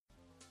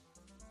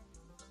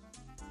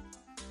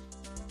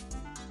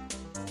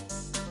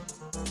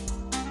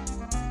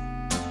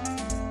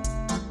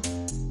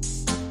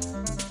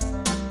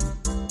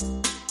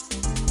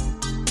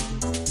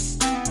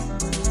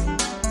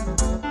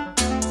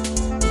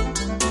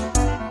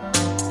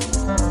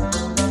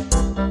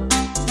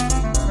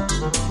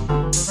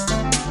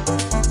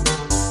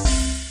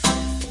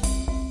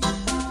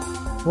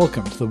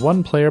Welcome to the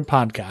One Player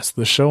Podcast,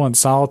 the show on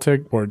solitaire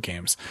board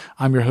games.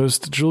 I'm your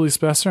host, Julie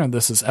Spesser, and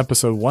this is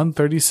episode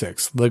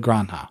 136, The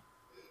Granja.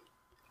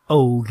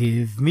 Oh,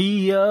 give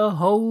me a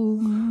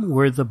home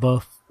where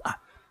the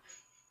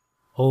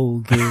Oh,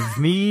 give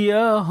me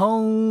a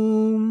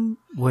home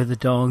where the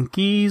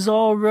donkeys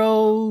all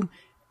roam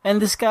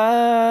and the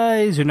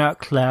skies are not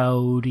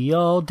cloudy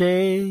all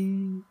day.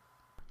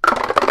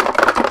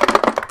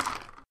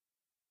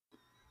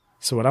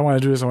 So what I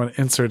want to do is I want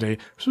to insert a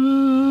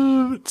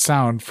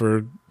sound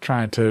for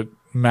trying to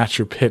match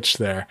your pitch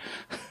there.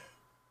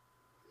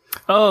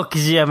 Oh,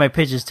 because my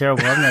pitch is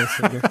terrible. I'm not a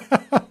singer.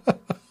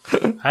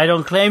 I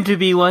don't claim to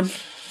be one,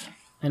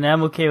 and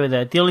I'm okay with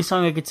that. The only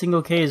song I could sing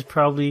okay is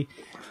probably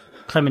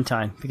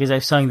Clementine, because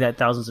I've sung that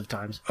thousands of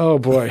times. Oh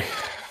boy.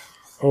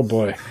 Oh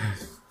boy.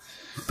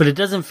 But it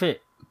doesn't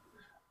fit.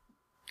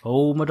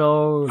 Oh, my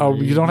darling. Oh,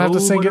 you don't have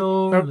to sing it?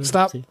 No,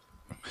 stop.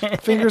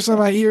 Fingers in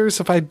my ears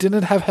if I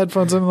didn't have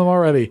headphones in them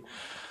already.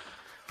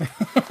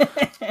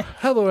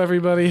 Hello,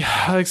 everybody.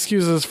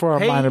 Excuses for our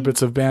minor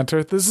bits of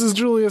banter. This is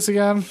Julius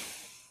again.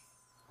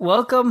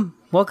 Welcome.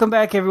 Welcome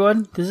back,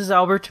 everyone. This is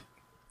Albert.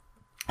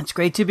 It's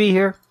great to be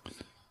here.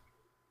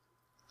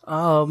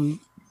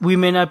 We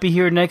may not be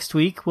here next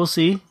week. We'll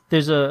see.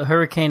 There's a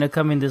hurricane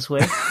coming this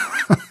way.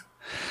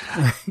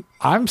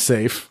 I'm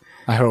safe,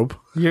 I hope.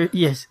 You're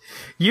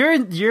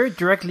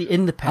directly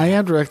in the path. I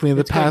am directly in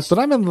the path, but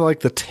I'm in like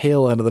the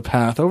tail end of the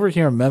path. Over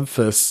here in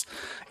Memphis,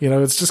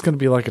 it's just going to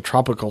be like a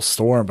tropical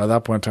storm by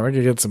that point in time. We're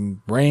going to get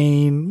some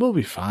rain. We'll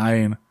be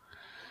fine.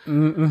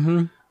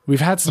 Mm-hmm.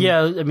 We've had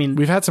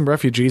some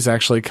refugees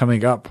actually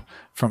coming up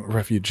from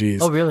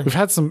refugees. Oh, really? We've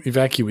had some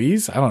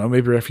evacuees. I don't know,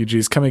 maybe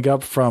refugees coming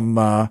up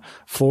from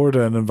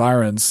Florida and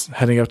environs,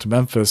 heading up to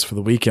Memphis for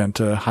the weekend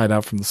to hide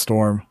out from the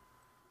storm.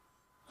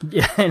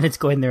 Yeah, and it's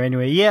going there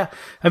anyway. Yeah,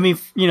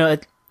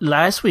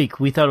 last week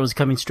we thought it was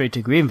coming straight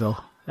to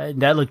Greenville.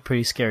 That looked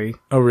pretty scary.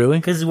 Oh, really?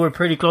 Because we're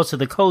pretty close to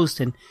the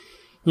coast, and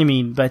by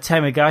the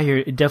time it got here,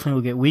 it definitely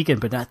will get weakened,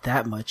 but not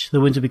that much.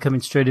 The winds will be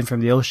coming straight in from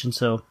the ocean,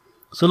 so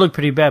it looked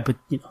pretty bad. But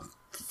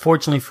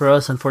fortunately for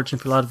us,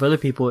 unfortunately for a lot of other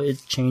people,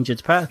 it changed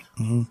its path.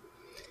 Mm-hmm.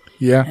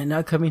 Yeah, and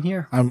not coming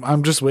here.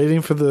 I'm just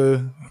waiting for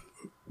the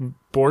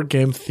board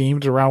game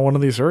themed around one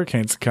of these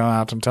hurricanes to come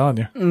out. I'm telling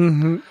you.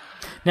 Mm-hmm.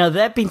 Now,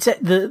 that being said,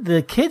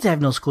 the kids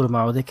have no school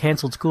tomorrow. They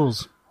canceled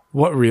schools.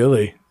 What,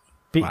 really?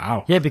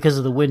 Wow. Yeah, because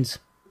of the winds.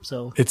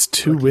 So it's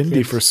too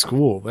windy for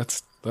school.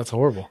 That's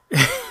horrible.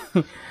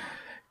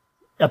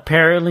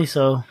 Apparently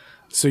so.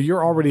 So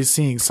you're already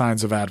seeing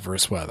signs of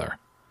adverse weather.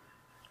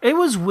 It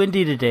was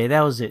windy today.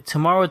 That was it.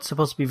 Tomorrow it's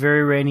supposed to be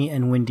very rainy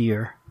and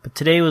windier. But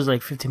today was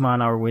like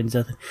 50-mile-an-hour winds.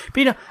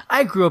 But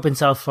I grew up in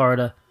South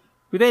Florida.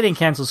 They didn't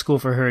cancel school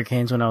for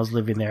hurricanes when I was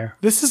living there.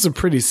 This is a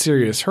pretty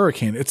serious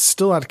hurricane. It's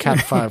still at Cat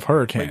 5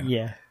 hurricane.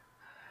 Yeah.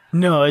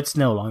 No, it's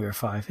no longer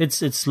 5. It's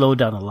slowed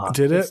down a lot.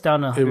 Did it? It's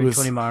down to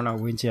 120-mile-an-hour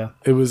winds, yeah.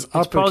 It was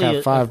up at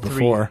Cat 5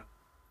 before.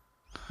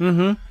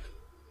 Mm-hmm.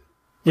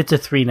 It's a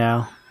 3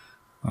 now.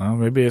 Well,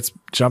 maybe it's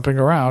jumping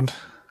around.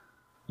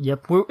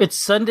 Yep. It's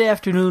Sunday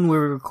afternoon.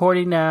 We're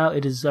recording now.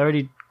 It is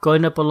already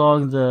going up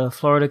along the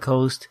Florida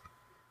coast,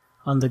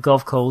 on the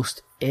Gulf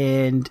Coast.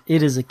 And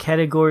it is a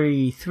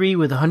Category 3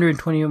 with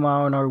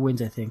 120-mile-an-hour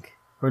winds, I think.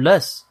 Or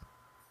less.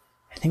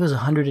 I think it was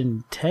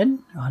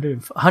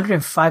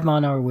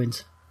 105-mile-an-hour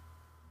winds.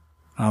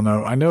 I don't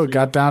know. I know it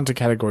got down to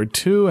Category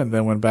 2 and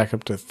then went back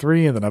up to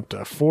 3 and then up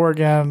to 4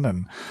 again.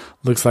 And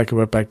looks like it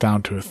went back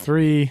down to a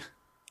 3.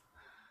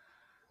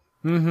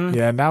 Mm-hmm.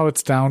 Yeah, now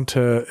it's down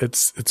to...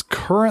 It's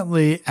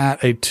currently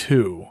at a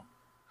 2.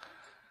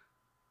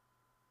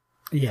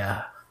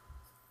 Yeah.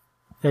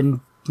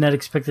 And not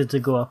expected to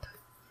go up.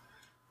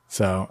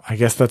 So, I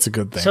guess that's a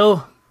good thing.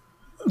 So,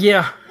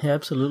 yeah,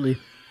 absolutely.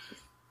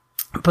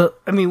 But,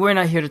 we're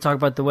not here to talk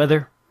about the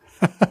weather.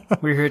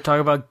 We're here to talk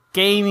about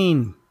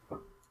gaming.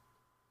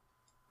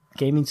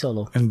 Gaming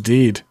solo.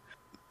 Indeed.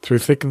 Through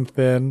thick and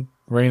thin,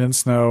 rain and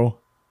snow.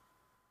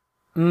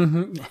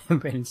 Mm-hmm.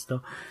 Rain and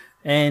snow.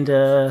 And,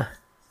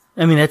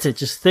 that's it.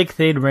 Just thick,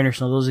 thin, rain or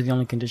snow. Those are the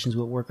only conditions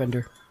we'll work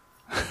under.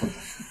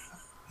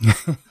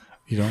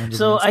 You don't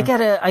So, I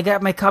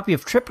got my copy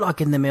of Trip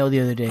Lock in the mail the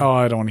other day. Oh,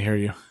 I don't want to hear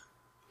you.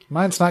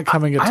 Mine's not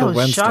coming until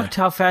Wednesday. I was shocked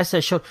how fast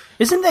that showed.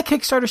 Isn't that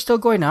Kickstarter still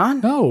going on?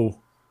 No.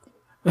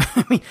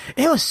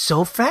 It was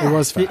so fast. It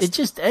was fast. It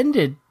just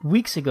ended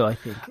weeks ago, I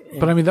think.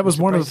 But that was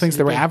one of the things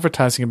they were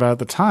advertising about at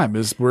the time,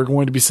 is we're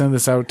going to be sending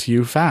this out to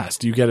you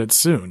fast. You get it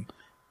soon.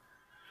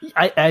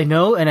 I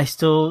know, and I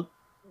still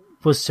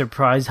was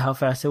surprised how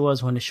fast it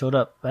was when it showed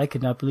up. I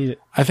could not believe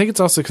it. I think it's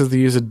also because they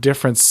use a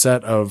different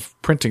set of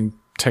printing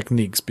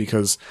techniques,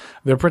 because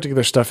they're printing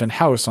their stuff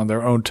in-house on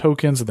their own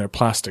tokens and their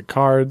plastic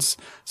cards.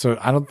 So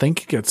I don't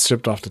think it gets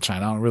shipped off to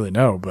China. I don't really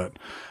know, but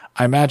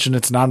I imagine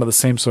it's not on the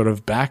same sort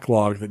of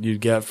backlog that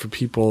you'd get for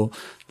people,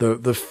 the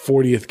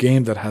 40th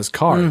game that has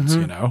cards,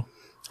 Yeah,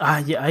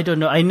 I don't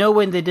know. I know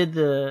when they did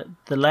the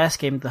last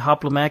game, the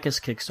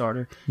Hoplomachus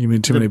Kickstarter. You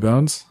mean Too Many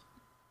Bones?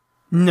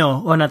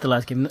 No, not the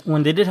last game.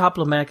 When they did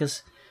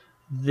Hoplomachus,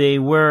 they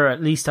were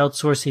at least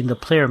outsourcing the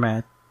player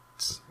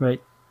mats,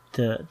 right?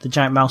 the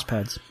giant mouse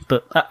pads.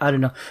 But I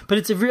don't know. But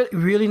it's a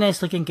really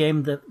nice looking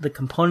game. The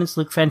components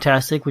look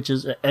fantastic, which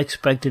is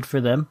expected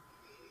for them.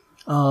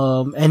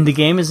 And the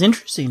game is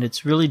interesting.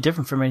 It's really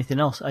different from anything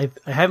else. I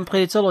haven't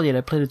played it solo yet.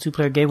 I played a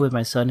 2-player game with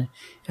my son,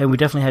 and we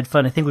definitely had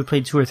fun. I think we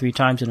played 2 or 3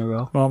 times in a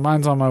row. Well,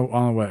 mine's on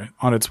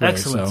its way.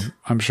 Excellent. So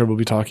I'm sure we'll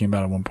be talking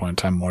about it at one point in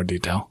time in more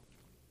detail.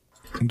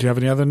 Do you have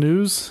any other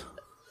news?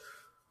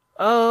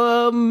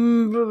 Nope.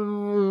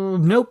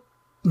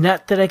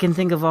 Not that I can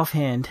think of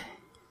offhand.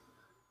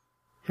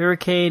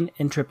 Hurricane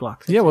and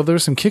Triplock. Yeah, well,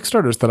 there's some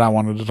Kickstarters that I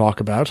wanted to talk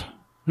about.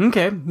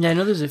 Okay. Yeah, I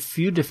know there's a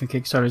few different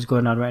Kickstarters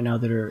going on right now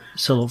that are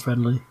solo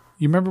friendly.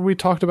 You remember we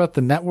talked about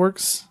the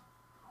Networks?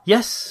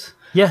 Yes.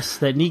 Yes,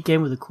 that neat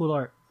game with the cool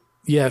art.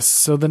 Yes,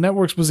 so the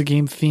Networks was a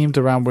game themed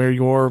around where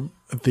you're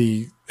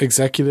the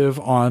executive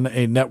on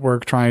a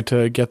network trying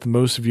to get the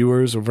most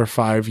viewers over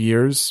 5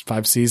 years,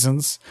 5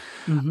 seasons.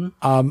 Mm-hmm.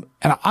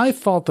 And I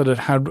thought that it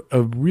had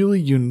a really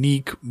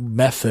unique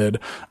method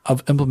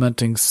of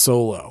implementing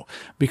solo,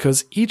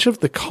 because each of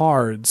the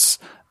cards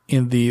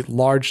in the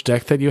large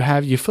deck that you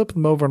have, you flip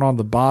them over, and on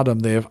the bottom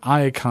they have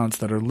icons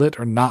that are lit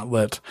or not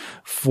lit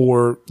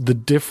for the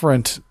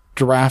different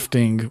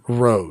drafting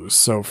rows.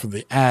 So for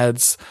the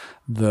ads,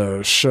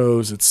 the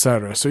shows,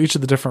 etc. So each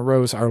of the different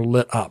rows are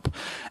lit up.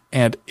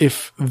 And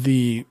if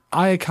the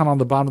icon on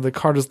the bottom of the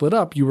card is lit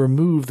up, you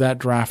remove that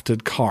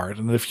drafted card.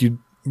 And if you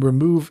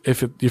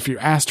if you're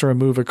asked to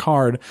remove a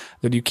card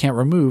that you can't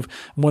remove,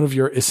 one of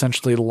your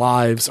essentially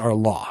lives are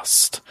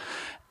lost.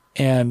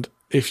 And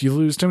if you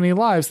lose too many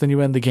lives, then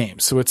you end the game.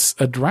 So it's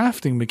a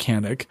drafting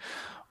mechanic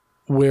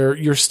where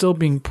you're still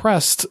being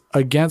pressed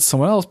against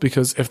someone else,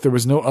 because if there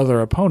was no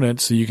other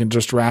opponent, so you can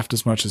just draft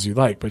as much as you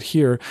like. But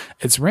here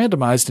it's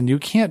randomized, and you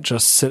can't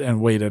just sit and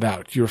wait it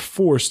out. You're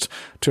forced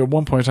to at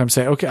one point in time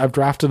say, okay, I've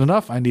drafted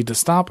enough. I need to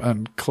stop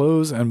and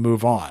close and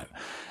move on.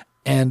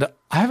 And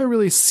I haven't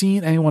really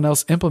seen anyone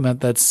else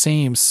implement that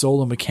same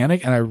solo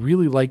mechanic, and I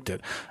really liked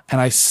it. And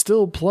I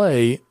still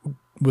play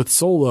with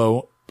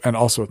solo and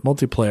also with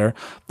multiplayer,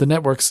 the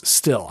Networks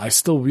still. I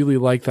still really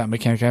like that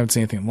mechanic. I haven't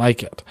seen anything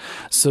like it.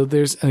 So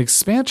there's an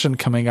expansion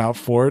coming out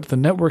for it, the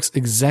Networks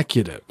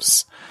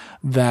Executives,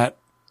 that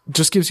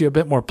just gives you a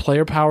bit more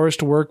player powers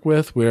to work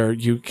with, where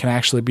you can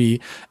actually be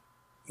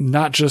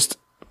not just,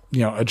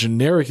 a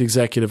generic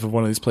executive of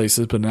one of these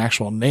places, but an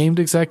actual named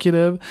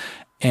executive.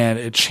 And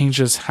it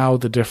changes how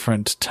the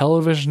different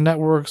television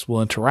networks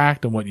will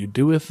interact and what you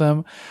do with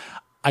them.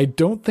 I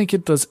don't think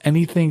it does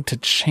anything to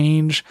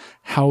change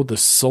how the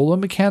solo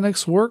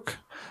mechanics work.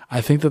 I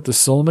think that the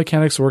solo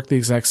mechanics work the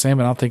exact same,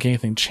 and I don't think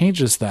anything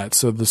changes that.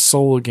 So the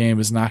solo game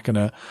is not going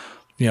to,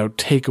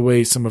 take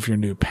away some of your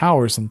new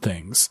powers and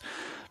things.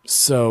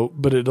 So,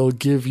 but it'll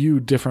give you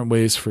different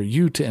ways for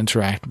you to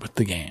interact with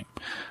the game,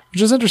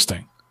 which is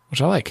interesting,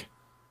 which I like.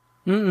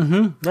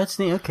 Mm-hmm. That's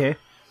neat. Okay.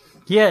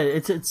 Yeah,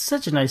 it's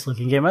such a nice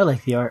looking game. I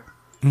like the art.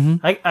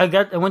 Mm-hmm.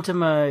 I went to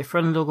my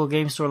friend's local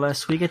game store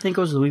last week. I think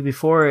it was the week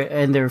before,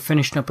 and they were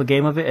finishing up a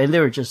game of it, and they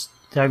were just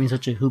having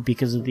such a hoop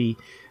because of the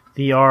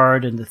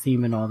art and the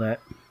theme and all that.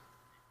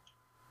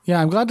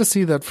 Yeah, I'm glad to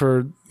see that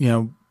for,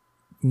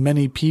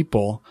 many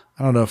people.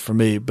 I don't know if for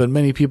me, but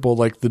many people,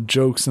 like, the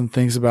jokes and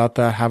things about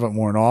that haven't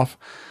worn off.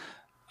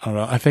 I don't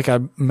know. I think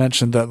I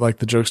mentioned that, like,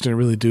 the jokes didn't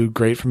really do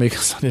great for me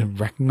because I didn't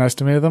recognize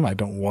too many of them. I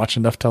don't watch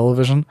enough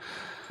television.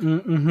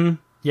 Mm-hmm.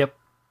 Yep.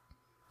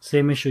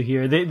 Same issue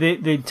here.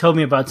 They told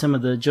me about some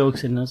of the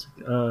jokes, and it's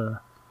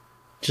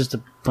just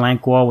a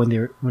blank wall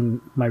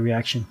when my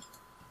reaction,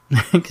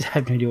 because I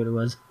have no idea what it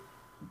was.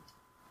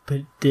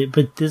 But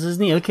this is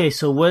neat. Okay,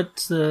 so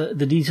what's the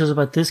details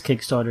about this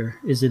Kickstarter?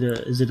 Is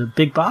it a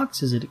big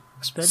box? Is it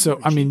expensive?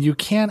 So I mean, you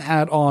can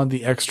add on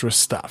the extra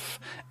stuff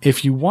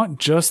if you want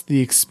just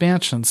the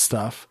expansion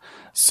stuff.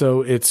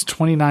 So it's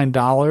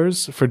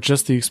 $29 for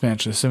just the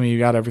expansion, assuming you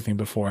got everything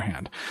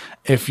beforehand.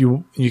 If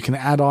you can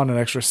add on an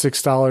extra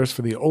 $6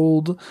 for the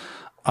old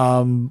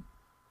promos,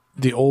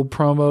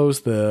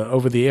 the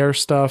over-the-air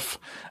stuff.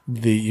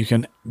 You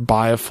can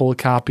buy a full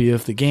copy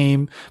of the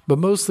game, but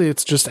mostly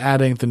it's just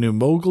adding the new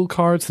mogul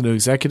cards, the new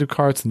executive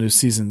cards, the new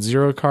season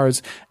 0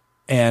 cards,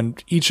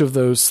 and each of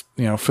those,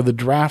 for the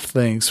draft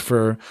things,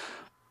 for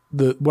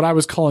what I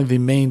was calling the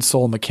main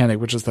soul mechanic,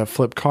 which is the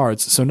flip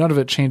cards. So none of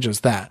it changes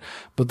that.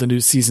 But the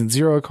new season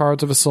 0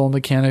 cards have a soul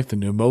mechanic. The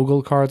new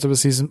mogul cards of a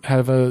season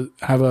have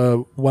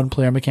a one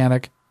player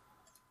mechanic.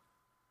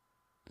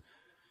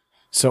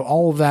 So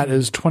all of that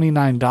is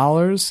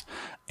 $29,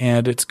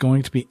 and it's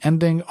going to be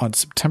ending on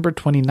September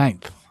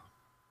 29th.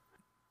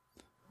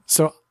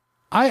 So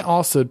I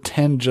also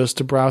tend just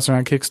to browse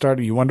around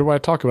Kickstarter. You wonder why I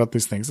talk about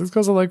these things. It's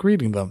because I like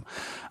reading them.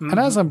 Mm-hmm. And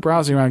as I'm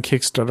browsing around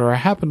Kickstarter, I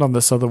happened on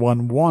this other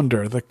one,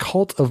 Wander, the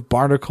Cult of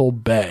Barnacle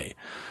Bay.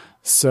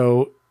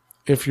 So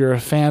if you're a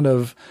fan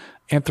of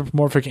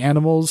anthropomorphic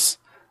animals,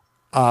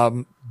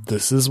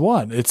 this is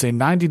one. It's a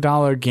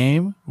 $90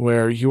 game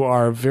where you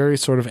are very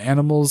sort of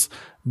animals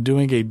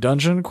doing a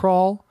dungeon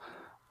crawl.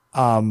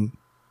 And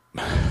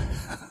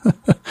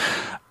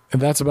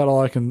that's about all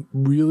I can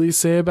really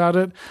say about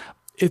it.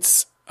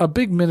 It's a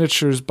big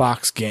miniatures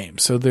box game.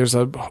 So there's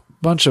a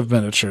bunch of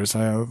miniatures.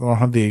 I don't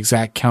have the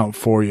exact count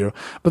for you,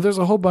 but there's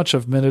a whole bunch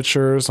of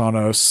miniatures on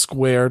a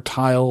square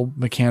tile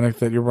mechanic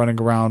that you're running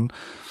around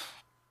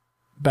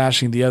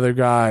bashing the other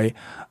guy.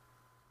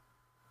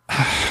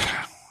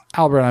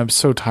 Albert, I'm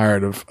so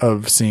tired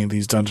of seeing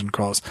these dungeon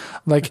crawls.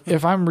 Like,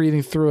 if I'm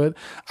reading through it,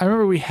 I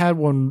remember we had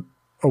one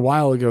a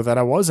while ago that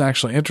I was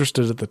actually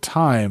interested at the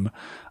time,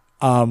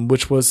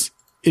 which was,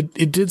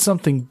 it did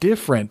something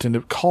different and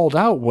it called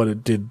out what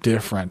it did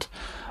different.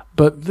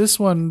 But this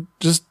one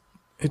just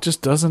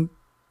doesn't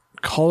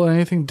call it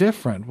anything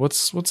different.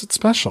 What's it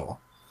special?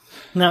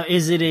 Now,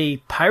 is it a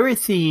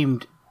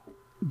pirate-themed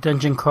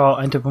dungeon crawl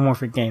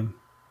anthropomorphic game?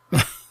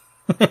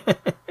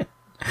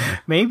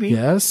 Maybe.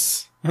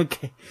 Yes.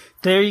 Okay,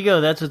 there you go.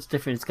 That's what's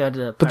different. It's got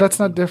a. But that's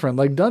not different.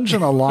 Like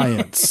Dungeon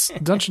Alliance.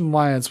 Dungeon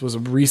Alliance was a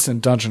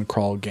recent dungeon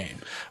crawl game,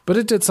 but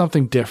it did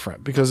something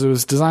different because it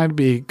was designed to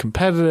be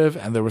competitive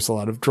and there was a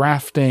lot of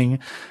drafting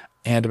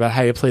and about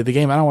how you play the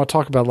game. I don't want to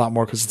talk about it a lot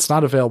more because it's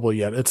not available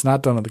yet. It's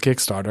not done on the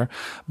Kickstarter,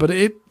 but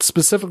it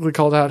specifically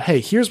called out, hey,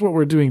 here's what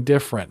we're doing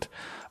different.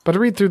 But I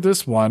read through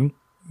this one,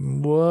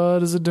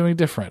 what is it doing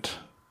different?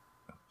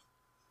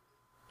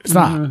 It's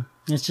not.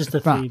 It's just a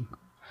theme.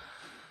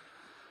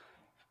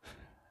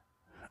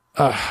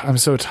 I'm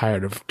so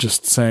tired of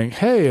just saying,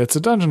 hey, it's a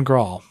dungeon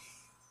crawl.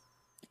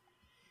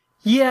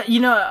 Yeah,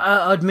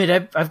 I'll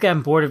admit I've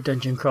gotten bored of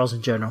dungeon crawls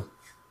in general.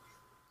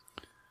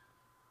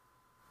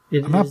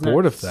 I'm not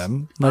bored of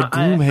them. Like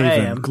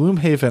Gloomhaven.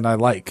 Gloomhaven I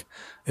like.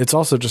 It's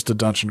also just a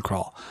dungeon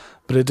crawl.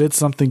 But it did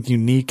something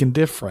unique and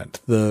different.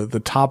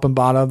 The top and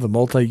bottom, the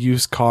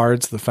multi-use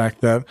cards, the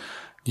fact that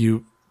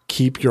you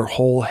keep your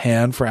whole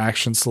hand for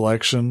action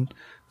selection.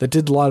 That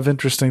did a lot of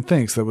interesting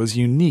things. That was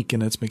unique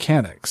in its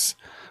mechanics.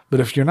 But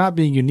if you're not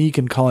being unique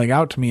and calling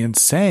out to me and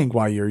saying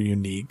why you're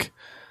unique,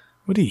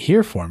 what are you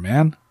here for,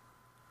 man?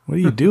 What are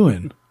you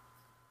doing?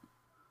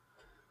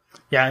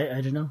 Yeah,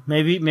 I don't know.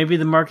 Maybe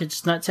the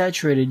market's not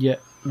saturated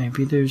yet.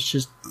 Maybe there's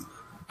just...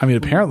 I mean,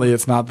 apparently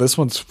it's not. This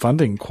one's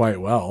funding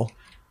quite well.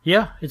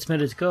 Yeah, it's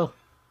made its go.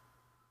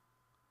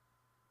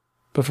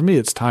 But for me,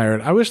 it's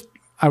tired. I wish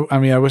I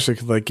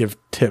could like give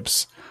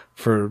tips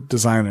for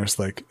designers.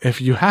 Like,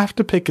 if you have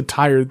to pick a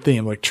tired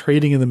theme, like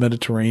trading in the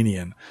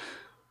Mediterranean...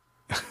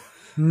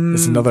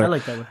 It's another. I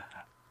like that one.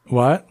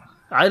 What?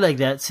 I like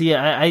that. See,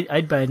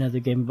 I'd buy another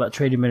game about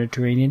trading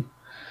Mediterranean.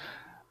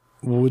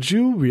 Would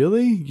you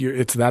really?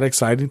 It's that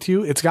exciting to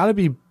you? It's got to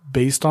be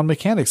based on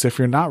mechanics. If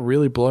you're not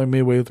really blowing me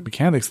away with the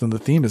mechanics, then the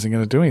theme isn't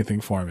going to do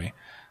anything for me.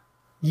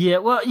 Yeah,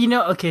 well,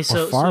 okay,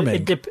 so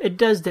farming.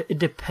 It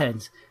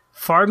depends.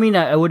 Farming,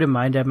 I wouldn't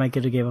mind. I might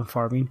get a game on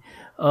farming.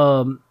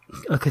 A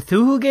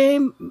Cthulhu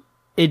game,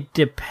 it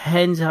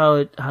depends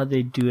how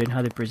they do it and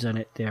how they present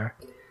it there.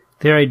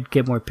 There I'd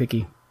get more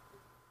picky.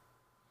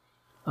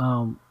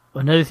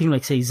 Another thing,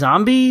 like say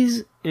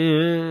zombies, I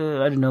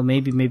don't know,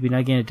 maybe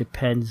not. Again, it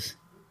depends.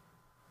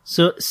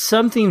 So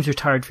some themes are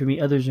tired for me,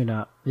 others are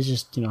not. It's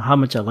just how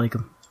much I like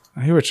them.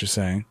 I hear what you're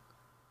saying.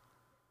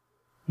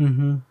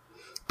 Mm-hmm.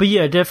 But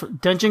yeah, definitely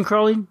dungeon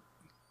crawling,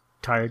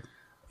 tired.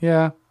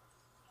 Yeah,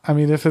 I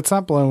mean, if it's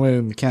not blowing away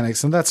with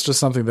mechanics, and that's just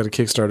something that a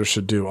Kickstarter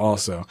should do.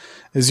 Also,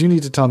 is you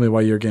need to tell me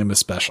why your game is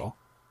special.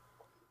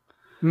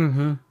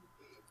 Mm-hmm.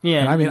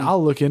 Yeah, and I mean,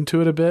 I'll look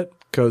into it a bit.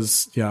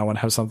 Because, I want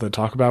to have something to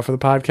talk about for the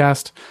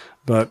podcast.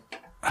 But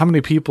how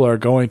many people are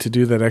going to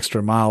do that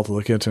extra mile to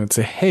look into it and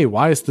say, hey,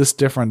 why is this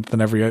different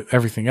than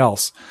everything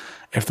else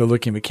if they're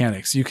looking at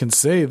mechanics? You can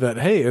say that,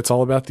 hey, it's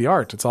all about the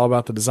art. It's all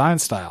about the design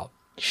style.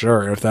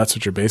 Sure, if that's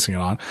what you're basing it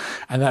on.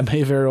 And that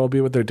may very well be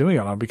what they're doing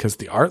it on because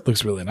the art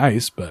looks really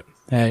nice. But,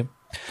 hey.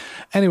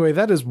 Anyway,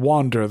 that is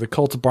Wander, the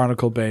Cult of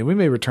Barnacle Bay. We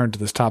may return to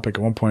this topic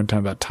at one point in time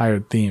about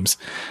tired themes.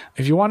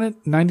 If you want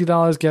it,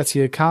 $90 gets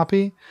you a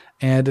copy,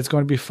 and it's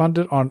going to be it's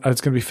going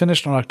to be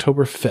finished on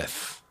October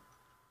 5th.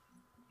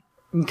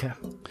 Okay.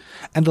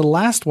 And the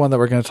last one that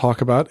we're going to talk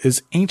about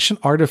is Ancient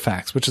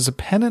Artifacts, which is a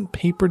pen and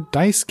paper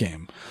dice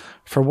game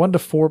for 1 to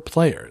 4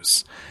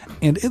 players.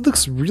 And it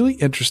looks really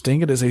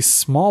interesting. It is a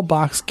small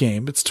box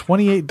game. It's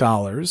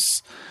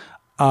 $28.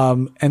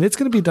 And it's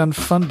going to be done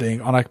funding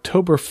on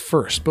October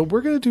 1st, but we're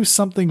going to do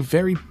something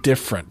very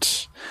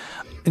different.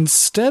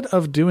 Instead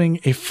of doing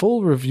a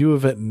full review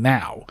of it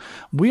now,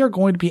 we are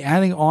going to be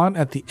adding on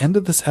at the end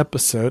of this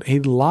episode a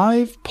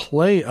live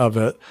play of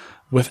it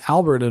with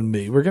Albert and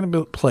me. We're going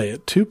to play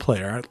it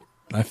 2-player,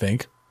 I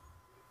think.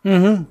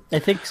 Mm-hmm. I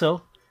think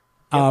so.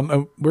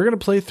 And we're going to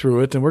play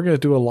through it, and we're going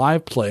to do a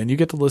live play, and you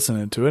get to listen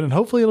into it, and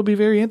hopefully it'll be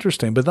very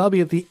interesting, but that'll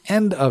be at the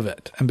end of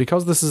it. And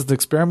because this is an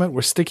experiment,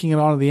 we're sticking it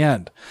on at the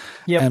end.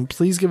 Yep. And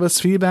please give us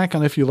feedback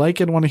on if you like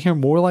it and want to hear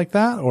more like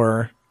that,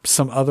 or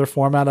some other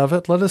format of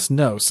it. Let us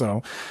know.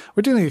 So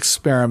we're doing an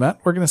experiment.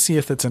 We're going to see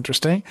if it's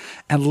interesting,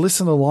 and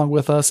listen along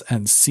with us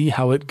and see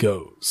how it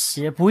goes.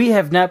 Yep. We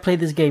have not played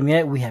this game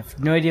yet. We have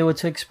no idea what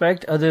to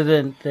expect, other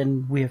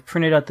than we have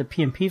printed out the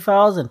PMP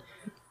files and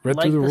read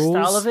like through the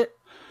rules. Style of it.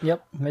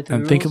 Yep.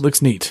 And think it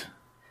looks neat.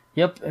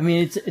 Yep. I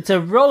mean, it's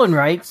a roll and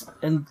write,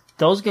 and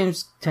those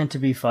games tend to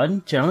be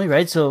fun generally,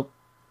 right? So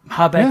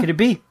how bad could it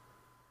be?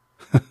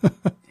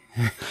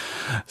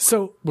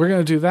 So we're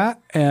going to do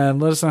that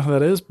and let us know how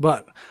that is.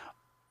 But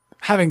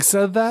having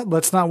said that,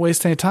 let's not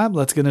waste any time.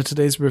 Let's get into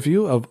today's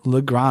review of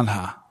La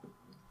Granja.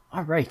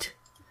 All right.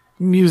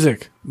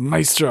 Music,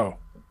 maestro.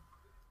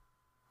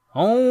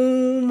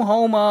 Home,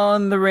 home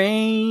on the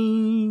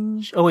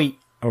range. Oh, wait.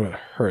 Oh, it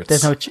hurts.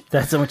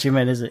 That's not what you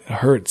meant, is it? It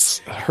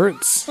hurts. It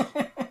hurts.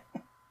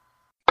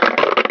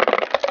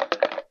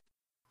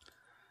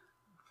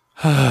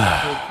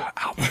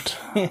 Albert.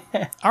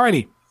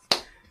 Alrighty.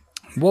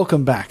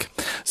 Welcome back.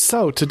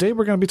 So today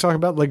we're going to be talking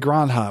about La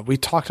Granja. We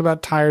talked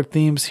about tired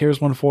themes. Here's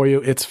one for you.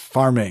 It's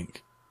farming.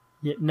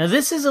 Yeah. Now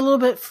this is a little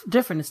bit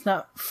different. It's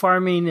not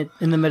farming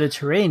in the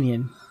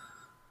Mediterranean.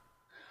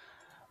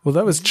 Well,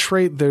 that was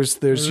trade.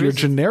 There's your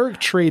generic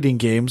trading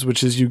games,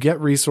 which is you get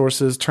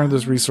resources, turn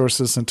those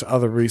resources into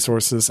other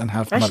resources, and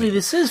have money. Actually,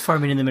 this is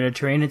farming in the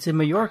Mediterranean. It's in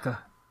Mallorca.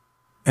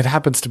 It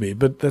happens to be,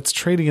 but that's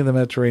trading in the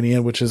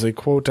Mediterranean, which is a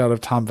quote out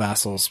of Tom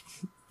Vassel's,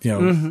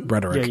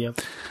 rhetoric. Yeah.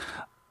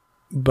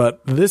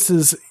 But this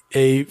is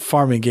a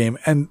farming game,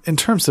 and in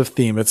terms of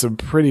theme, it's a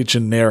pretty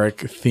generic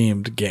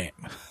themed game.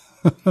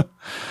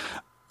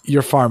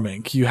 You're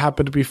farming. You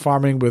happen to be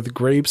farming with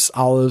grapes,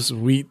 olives,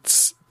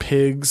 wheats,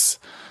 pigs,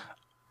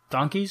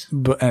 donkeys.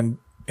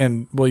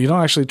 And well, you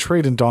don't actually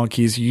trade in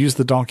donkeys. You use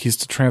the donkeys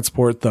to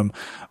transport them,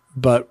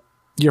 but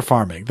you're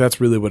farming.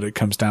 That's really what it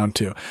comes down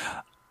to.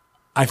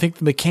 I think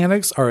the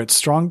mechanics are its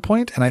strong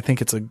point, and I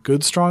think it's a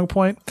good strong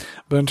point.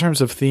 But in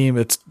terms of theme,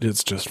 it's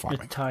just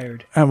farming. It's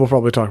tired. And we'll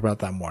probably talk about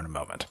that more in a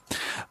moment.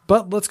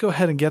 But let's go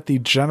ahead and get the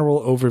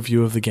general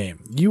overview of the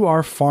game. You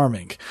are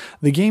farming.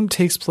 The game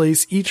takes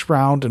place each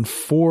round in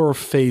 4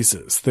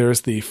 phases.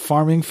 There's the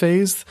farming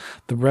phase,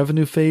 the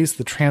revenue phase,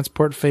 the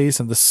transport phase,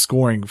 and the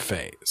scoring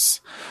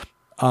phase.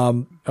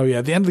 The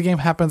end of the game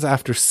happens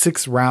after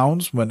 6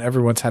 rounds when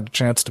everyone's had a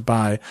chance to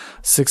buy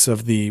 6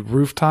 of the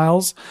roof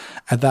tiles.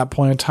 At that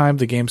point in time,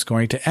 the game's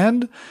going to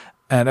end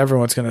and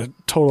everyone's going to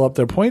total up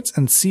their points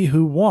and see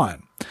who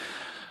won.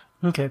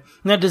 Okay.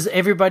 Now, does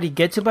everybody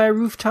get to buy a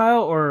roof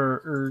tile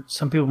or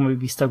some people may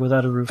be stuck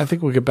without a roof? I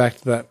think we'll get back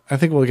to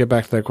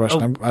that.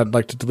 Question. I'd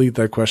like to delete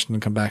that question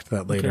and come back to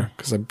that later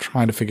because I'm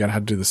trying to figure out how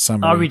to do the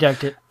summary. I'll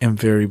redact it. In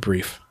very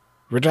brief.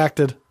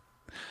 Redacted.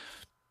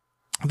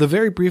 The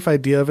very brief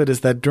idea of it is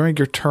that during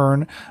your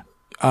turn,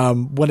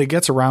 when it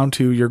gets around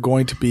to, you're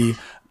going to be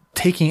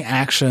taking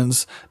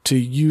actions to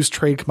use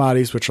trade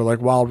commodities, which are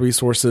like wild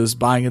resources,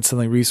 buying and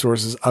selling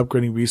resources,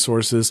 upgrading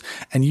resources,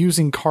 and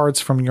using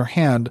cards from your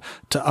hand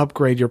to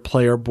upgrade your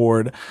player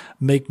board,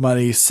 make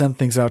money, send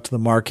things out to the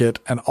market,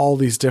 and all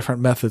these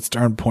different methods to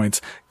earn points,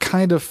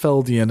 kind of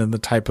Feldian in the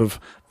type of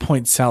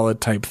point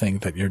salad type thing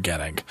that you're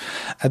getting.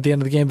 At the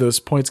end of the game, those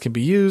points can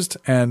be used,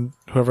 and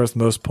whoever has the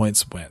most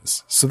points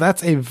wins. So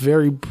that's a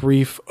very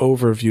brief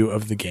overview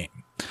of the game.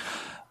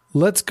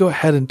 Let's go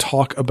ahead and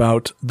talk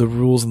about the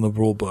rules in the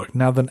rule book.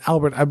 Now then,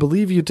 Albert, I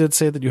believe you did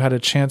say that you had a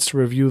chance to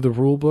review the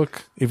rule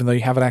book, even though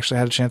you haven't actually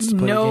had a chance to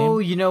play the game. No,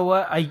 you know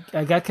what? I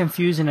got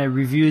confused and I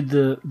reviewed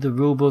the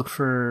rule book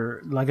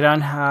for La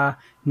Granja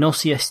No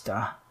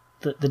Siesta,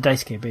 the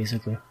dice game,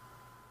 basically.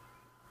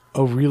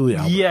 Oh, really,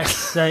 Albert? Yes,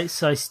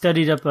 so I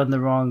studied up on the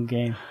wrong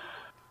game.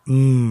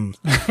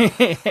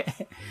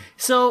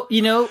 So,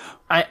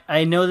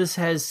 I know this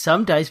has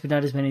some dice, but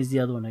not as many as the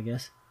other one, I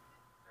guess.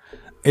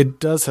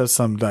 It does have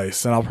some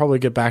dice, and I'll probably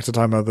get back to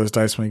talking about those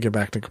dice when we get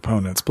back to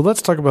components. But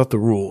let's talk about the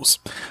rules.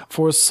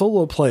 For a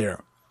solo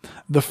player,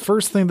 the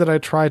first thing that I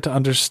tried to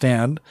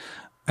understand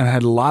and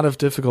had a lot of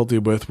difficulty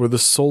with were the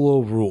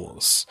solo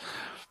rules.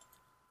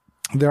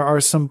 There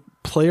are some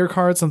player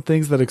cards and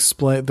things that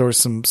explain, there were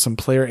some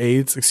player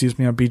aids, on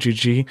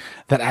BGG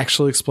that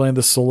actually explain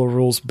the solo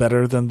rules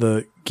better than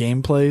the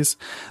gameplays.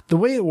 The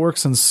way it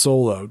works in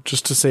solo,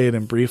 just to say it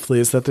in briefly,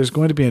 is that there's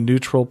going to be a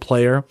neutral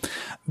player.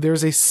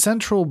 There's a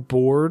central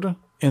board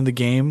in the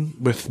game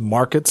with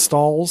market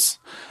stalls.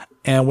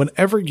 And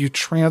whenever you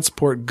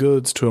transport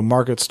goods to a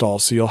market stall,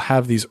 so you'll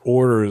have these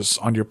orders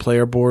on your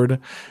player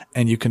board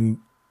and you can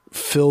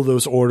fill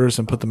those orders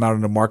and put them out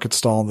in a market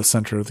stall in the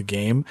center of the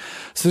game.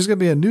 So there's going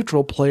to be a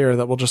neutral player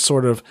that will just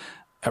sort of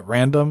at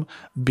random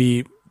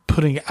be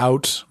putting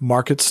out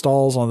market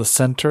stalls on the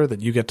center that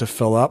you get to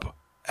fill up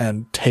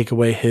and take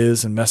away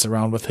his and mess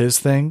around with his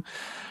thing.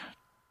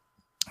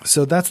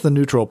 So that's the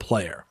neutral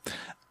player.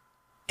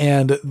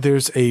 And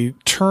there's a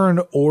turn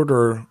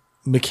order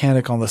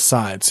mechanic on the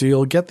side. So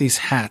you'll get these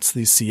hats,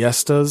 these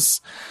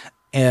siestas.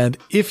 And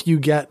if you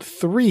get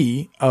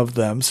 3 of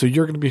them, so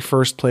you're going to be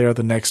first player of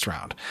the next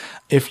round.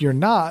 If you're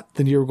not,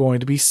 then you're going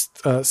to be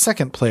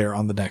second player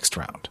on the next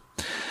round.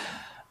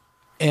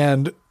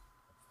 And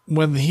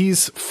when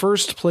he's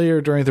first player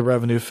during the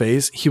revenue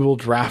phase, he will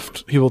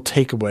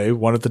take away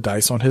one of the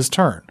dice on his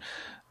turn.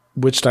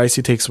 Which dice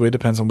he takes away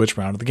depends on which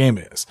round of the game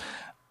it is.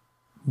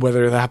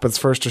 Whether that happens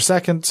first or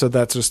second, so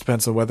that just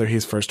depends on whether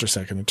he's first or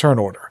second in turn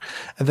order.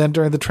 And then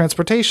during the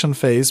transportation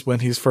phase,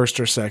 when he's first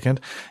or second,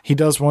 he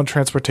does one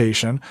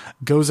transportation,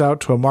 goes out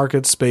to a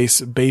market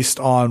space based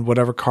on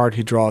whatever card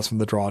he draws from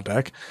the draw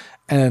deck,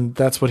 and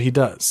that's what he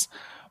does.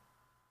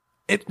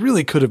 it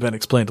really could have been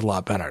explained a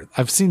lot better.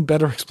 I've seen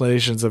better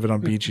explanations of it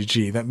on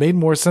BGG that made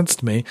more sense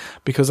to me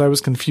because I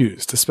was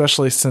confused,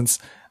 especially since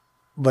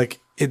like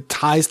it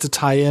ties to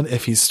tie in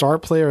if he's star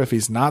player, if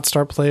he's not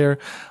star player.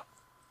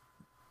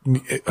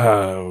 It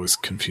was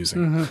confusing.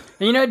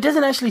 Mm-hmm. And, it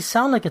doesn't actually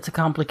sound like it's a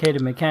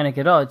complicated mechanic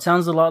at all. It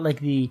sounds a lot like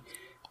the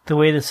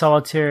way the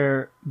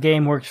solitaire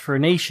game works for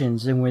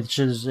Nations, in which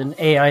is an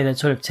AI that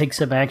sort of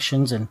takes up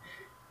actions and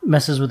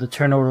messes with the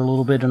turnover a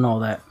little bit and all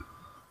that.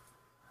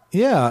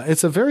 Yeah,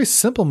 it's a very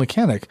simple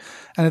mechanic,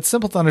 and it's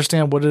simple to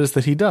understand what it is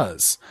that he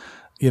does.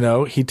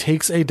 He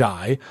takes a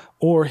die,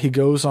 or he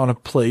goes on a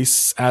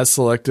place as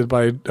selected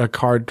by a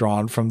card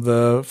drawn from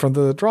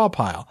the draw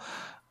pile.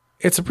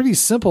 It's a pretty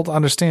simple to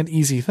understand,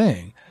 easy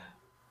thing.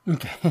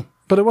 Okay.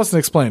 But it wasn't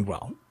explained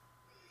well.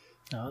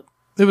 No.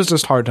 It was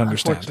just hard to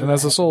understand. And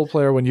as a solo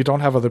player, when you don't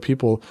have other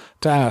people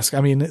to ask,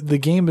 I mean, the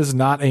game is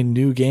not a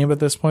new game at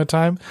this point in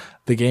time.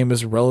 The game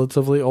is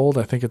relatively old.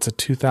 I think it's a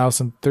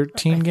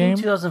 2013 game.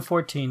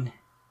 2014.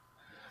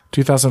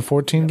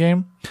 2014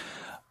 game.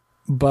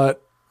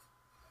 But,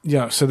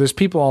 so there's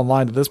people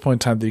online at this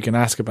point in time that you can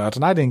ask about.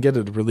 And I didn't get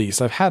it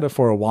released. I've had it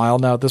for a while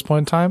now at this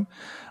point in time.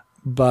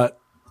 But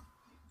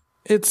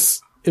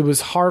it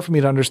was hard for me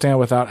to understand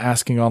without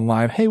asking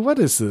online, hey, what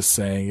is this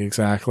saying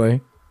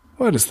exactly?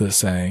 What is this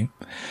saying?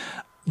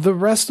 The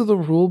rest of the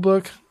rule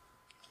book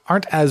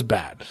aren't as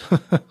bad.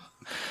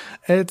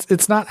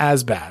 It's not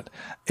as bad.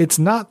 It's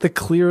not the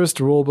clearest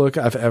rule book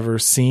I've ever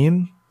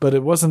seen, but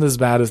it wasn't as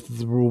bad as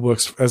the rule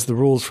books, as the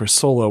rules for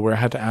solo, where I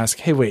had to ask,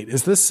 hey, wait,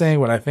 is this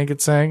saying what I think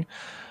it's saying?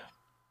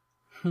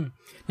 Now,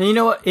 you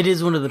know what? It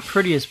is one of the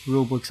prettiest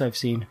rule books I've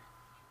seen.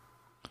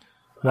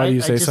 Why do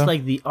you say so? I just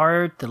like the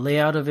art, the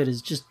layout of it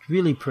is just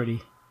really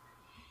pretty.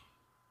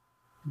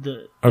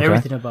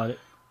 Everything about it.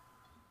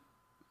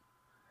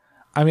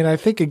 I mean, I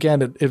think,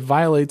 again, it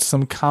violates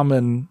some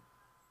common...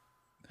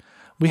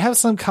 We have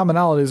some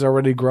commonalities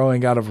already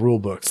growing out of rule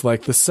books,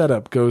 like the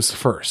setup goes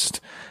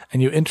first,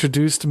 and you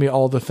introduce to me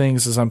all the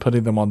things as I'm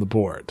putting them on the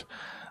board.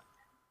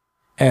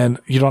 And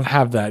you don't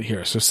have that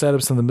here. So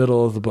setup's in the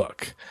middle of the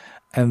book.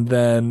 And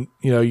then,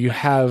 you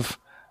have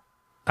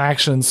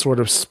actions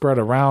sort of spread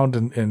around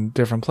in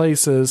different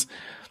places.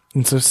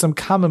 And so some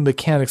common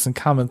mechanics and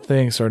common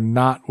things are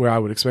not where I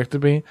would expect to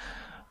be.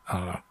 I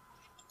don't know.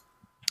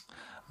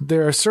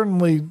 There are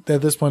certainly,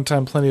 at this point in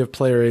time, plenty of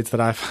player aids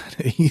that I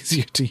find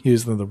easier to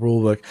use than the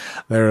rulebook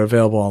that are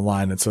available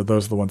online, and so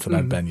those are the ones that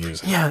I've been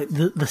using. Yeah,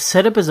 the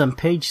setup is on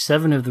page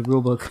 7 of the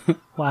rulebook.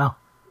 Wow.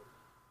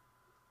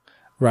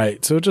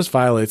 Right, so it just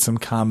violates some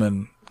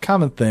common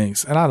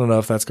things, and I don't know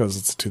if that's because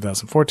it's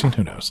 2014,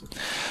 who knows.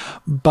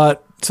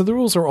 But, so the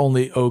rules are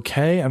only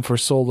okay, and for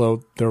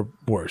solo, they're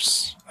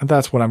worse. And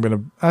that's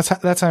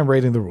how I'm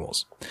rating the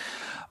rules.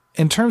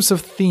 In terms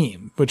of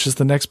theme, which is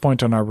the next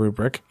point on our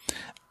rubric,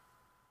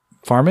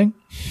 farming?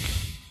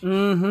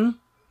 Mm-hmm.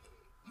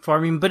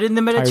 Farming, but in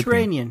the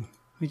Mediterranean,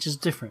 which is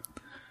different.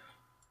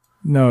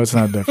 No, it's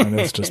not different.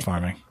 It's just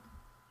farming.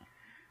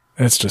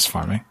 It's just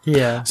farming.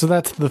 Yeah. So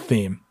that's the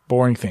theme.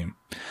 Boring theme.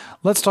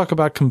 Let's talk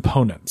about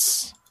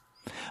components.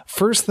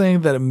 First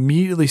thing that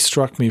immediately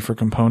struck me for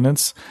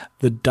components,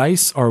 the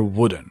dice are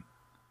wooden.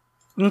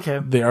 Okay.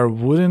 They are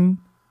wooden,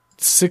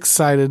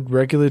 6-sided,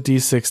 regular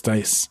D6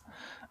 dice,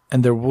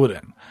 and they're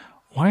wooden.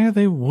 Why are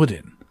they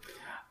wooden?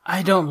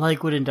 I don't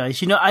like wooden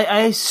dice. I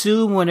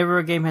assume whenever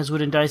a game has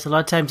wooden dice, a lot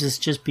of times it's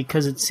just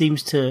because it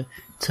seems to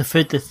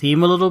fit the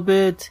theme a little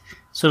bit.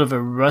 Sort of a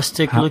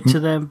rustic look to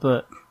them,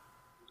 but...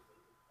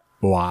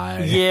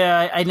 Why?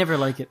 Yeah, I never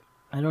like it.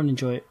 I don't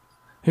enjoy it.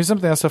 Here's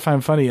something else I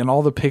find funny. In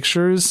all the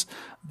pictures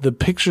of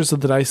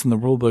the dice in the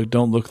rulebook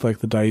don't look like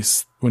the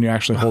dice when you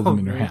actually hold them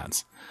in your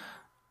hands.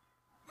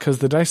 Because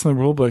the dice in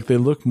the rulebook, they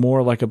look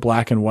more like a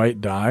black and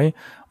white die,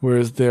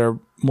 whereas they're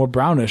more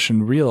brownish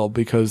and real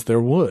because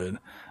they're wood.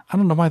 I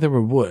don't know why they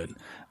were wood,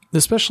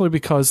 especially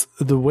because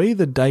the way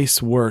the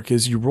dice work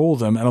is you roll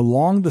them and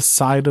along the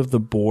side of the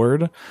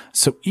board.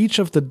 So each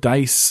of the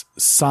dice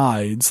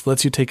sides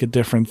lets you take a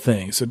different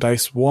thing. So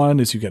dice 1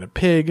 is you get a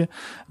pig.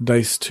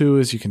 Dice 2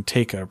 is you can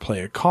take or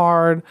play a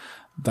card.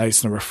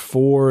 Dice number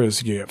 4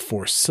 is you get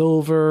 4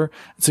 silver.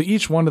 So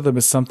each one of them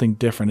is something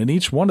different, and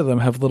each one of them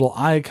have little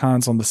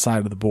icons on the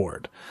side of the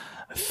board.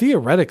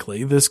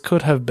 Theoretically, this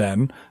could have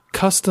been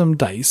custom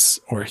dice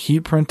or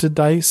heat printed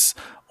dice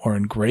or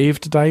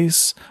engraved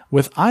dice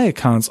with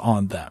icons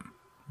on them,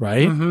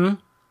 right? Mm-hmm.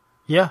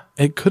 Yeah.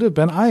 It could have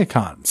been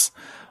icons.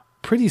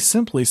 Pretty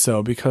simply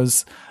so,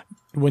 because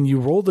when you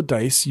roll the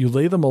dice, you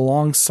lay them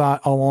along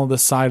the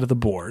side of the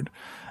board,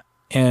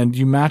 and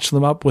you match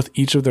them up with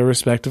each of their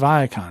respective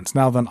icons.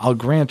 Now then, I'll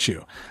grant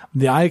you,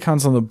 the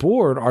icons on the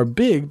board are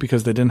big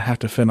because they didn't have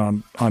to fit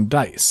on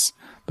dice.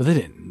 But they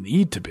didn't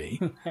need to be.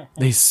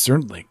 They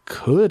certainly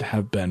could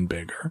have been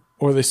bigger,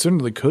 or they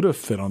certainly could have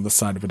fit on the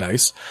side of a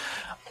dice.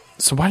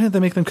 So why didn't they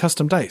make them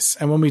custom dice?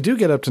 And when we do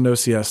get up to No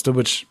Siesta,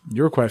 which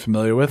you're quite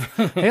familiar with,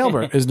 hey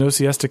Albert, is No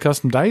Siesta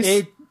custom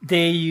dice?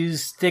 They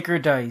use sticker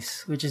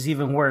dice, which is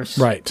even worse.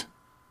 Right.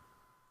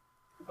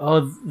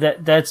 Oh,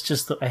 that's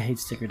just I hate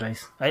sticker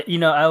dice. I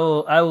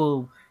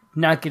will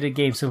not get a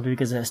game simply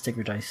because it has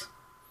sticker dice.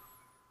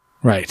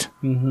 Right.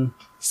 Mm-hmm.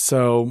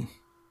 So,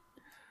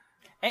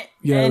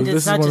 and this it's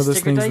is not one just of those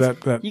sticker things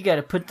dice. that You got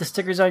to put the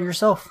stickers on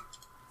yourself.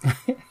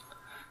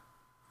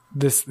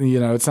 this,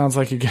 it sounds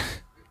like you get,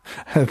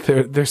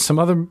 there's some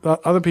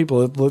other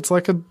people. It's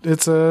like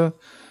it's a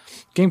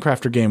Game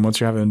Crafter game once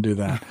you have them do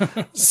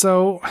that.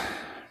 So,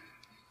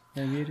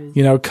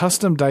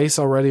 custom dice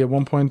already at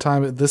one point in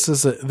time. This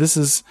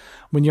is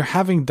when you're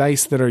having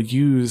dice that are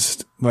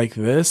used like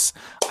this.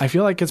 I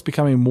feel like it's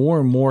becoming more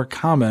and more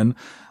common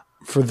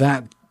for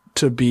that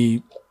to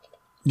be,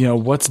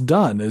 what's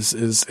done is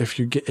if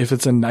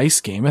it's a nice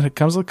game and it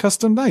comes with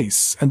custom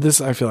dice, and this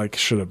I feel like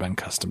should have been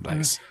custom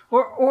dice,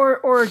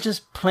 or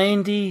just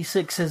plain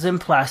D6s in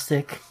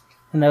plastic,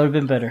 and that would have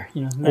been better.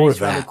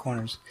 Nice rounded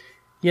corners.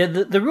 Yeah,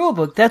 the rule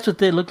book, that's what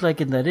they look like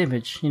in that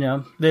image.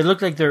 They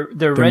look like they're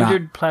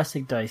rendered not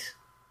plastic dice.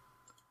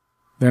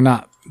 They're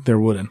not. They're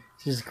wooden.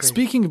 Great.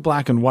 Speaking of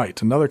black and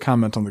white, another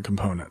comment on the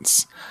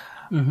components.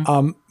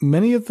 Mm-hmm.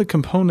 Many of the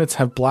components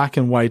have black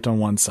and white on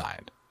one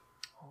side.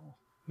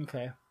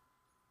 Okay.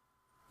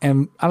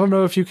 And I don't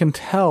know if you can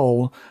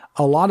tell,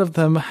 a lot of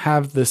them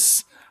have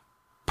this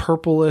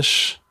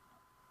purplish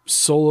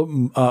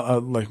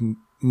like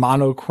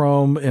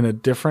monochrome in a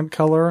different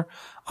color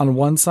on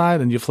one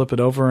side, and you flip it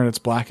over and it's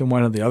black and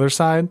white on the other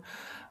side.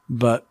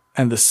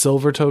 And the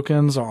silver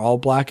tokens are all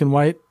black and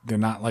white. They're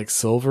not like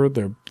silver,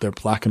 they're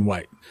black and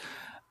white.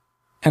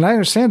 And I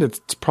understand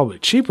it's probably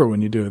cheaper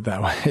when you do it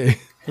that way.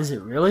 Is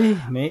it really?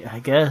 I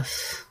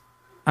guess.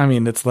 I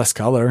mean, it's less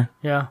color.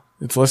 Yeah.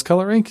 It's less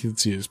color ink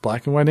that's used.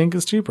 Black and white ink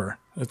is cheaper.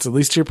 It's at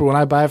least cheaper when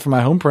I buy it from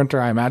my home printer.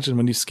 I imagine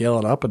when you scale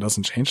it up, it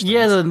doesn't change things.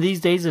 Yeah, in these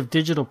days of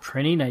digital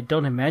printing, I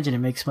don't imagine it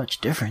makes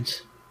much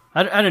difference.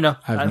 I don't know.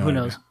 Who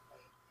knows?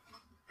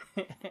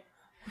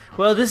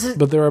 Well,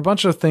 But there are a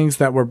bunch of things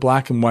that were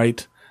black and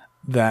white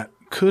that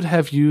could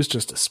have used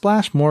just a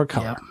splash more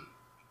color.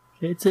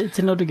 Yep. It's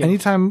another game.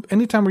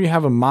 Anytime where you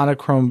have a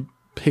monochrome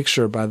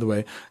picture, by the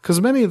way, because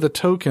many of the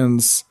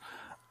tokens,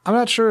 I'm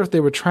not sure if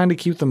they were trying to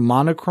keep them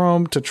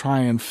monochrome to try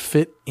and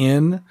fit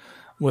in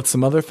with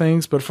some other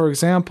things. But for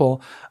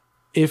example,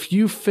 if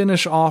you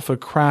finish off a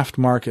craft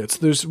market,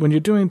 so when you're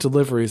doing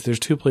deliveries, there's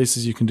two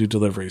places you can do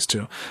deliveries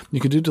to.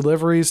 You can do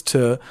deliveries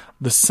to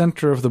the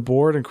center of the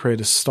board and create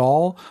a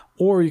stall,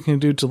 or you can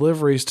do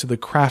deliveries to the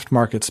craft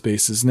market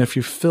spaces. And if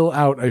you fill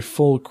out a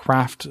full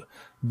craft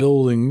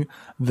building,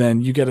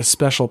 then you get a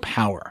special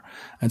power.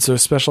 And so a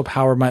special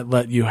power might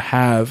let you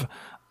have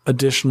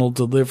additional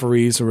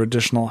deliveries or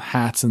additional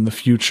hats in the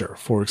future,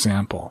 for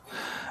example.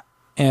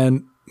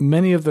 And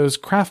many of those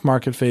craft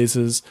market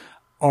phases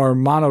are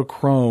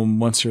monochrome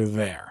once you're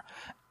there.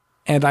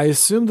 And I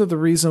assume that the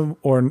reason,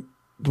 or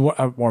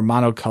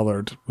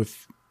monocolored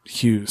with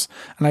hues.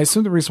 And I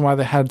assume the reason why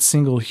they had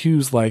single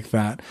hues like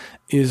that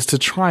is to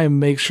try and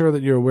make sure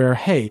that you're aware,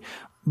 hey,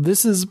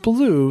 this is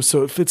blue,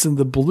 so it fits in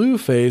the blue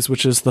phase,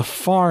 which is the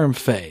farm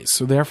phase.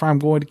 So therefore I'm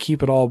going to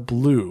keep it all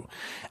blue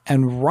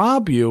and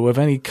rob you of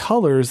any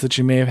colors that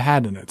you may have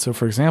had in it. So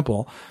for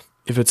example,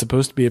 if it's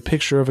supposed to be a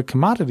picture of a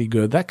commodity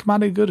good, that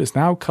commodity good is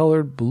now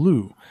colored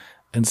blue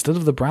instead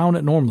of the brown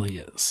it normally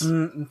is.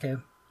 Okay.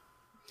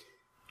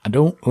 I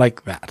don't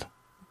like that.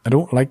 I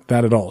don't like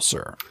that at all,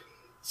 sir.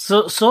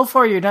 So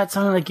far you're not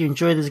sounding like you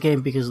enjoy this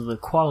game because of the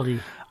quality.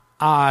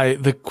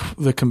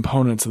 The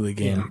components of the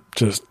game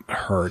just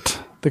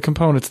hurt. The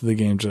components of the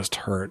game just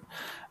hurt.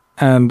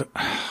 And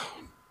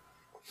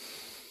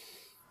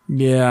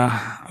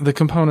yeah, the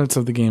components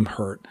of the game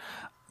hurt.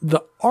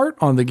 The art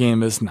on the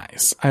game is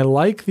nice. I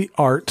like the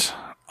art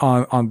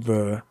on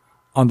the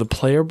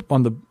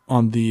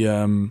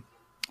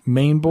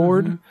main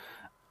board. Mm-hmm.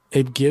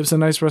 It gives a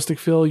nice rustic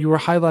feel. You were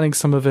highlighting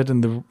some of it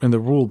in the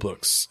rule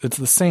books. It's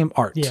the same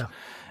art. Yeah.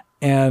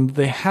 And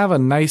they have a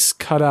nice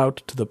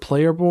cutout to the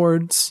player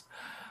boards.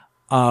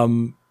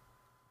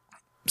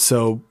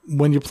 So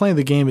when you're playing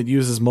the game, it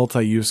uses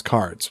multi-use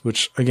cards,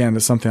 which again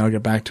is something I'll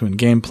get back to in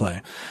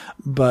gameplay.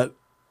 But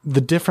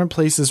the different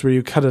places where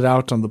you cut it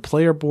out on the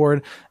player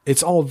board,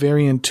 it's all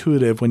very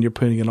intuitive when you're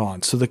putting it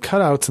on. So the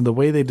cutouts and the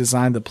way they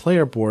design the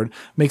player board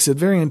makes it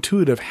very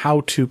intuitive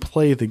how to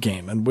play the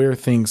game and where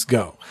things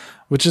go,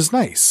 which is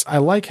nice. I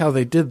like how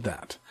they did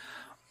that.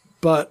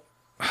 But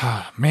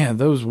man,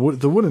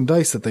 the wooden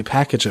dice that they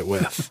package it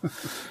with.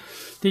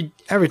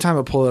 Every time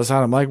I pull this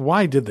out, I'm like,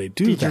 why did they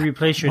do that? Did you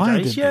replace your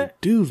dice yet? Why did they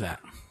do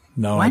that?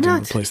 No, why I didn't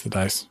not? replace the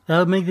dice. That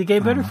would make the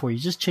game better for you.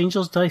 Just change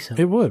those dice out.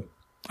 It would.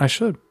 I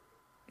should.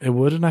 It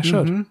would and I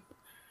should.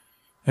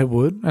 Mm-hmm. It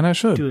would and I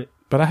should. Do it.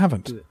 But I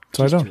haven't. Do it.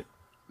 So Just I don't. do it.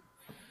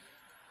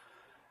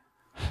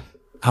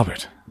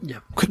 Albert.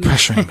 Yep. Quit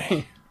pressuring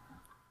me.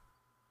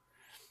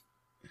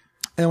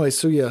 Anyway,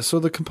 so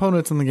the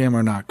components in the game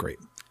are not great.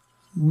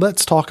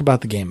 Let's talk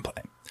about the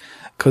gameplay.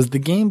 Because the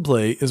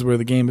gameplay is where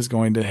the game is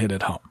going to hit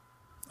it home.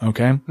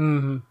 Okay?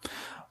 Mm-hmm.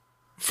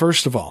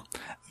 First of all,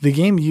 the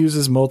game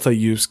uses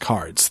multi-use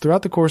cards.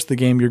 Throughout the course of the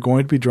game, you're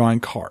going to be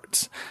drawing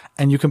cards.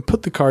 And you can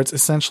put the cards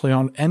essentially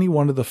on any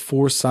one of the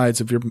four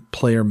sides of your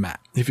player mat.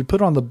 If you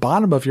put it on the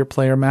bottom of your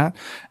player mat,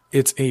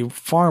 it's a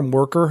farm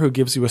worker who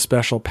gives you a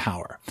special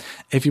power.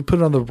 If you put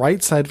it on the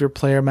right side of your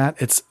player mat,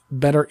 it's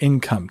better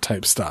income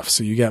type stuff.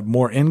 So you get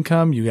more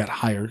income, you get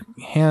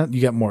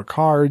you get more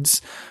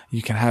cards,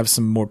 you can have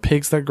some more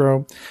pigs that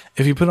grow.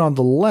 If you put it on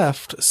the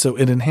left, so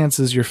it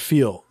enhances your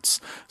fields.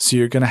 So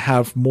you're going to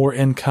have more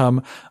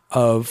income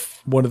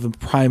of one of the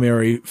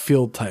primary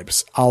field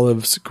types,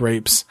 olives,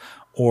 grapes,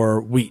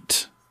 or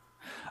wheat.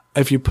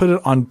 If you put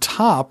it on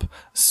top,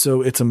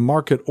 so it's a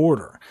market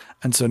order.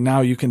 And so now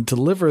you can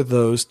deliver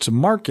those to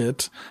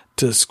market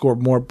to score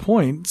more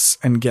points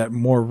and get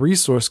more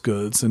resource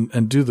goods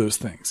and do those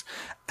things.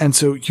 And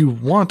so you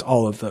want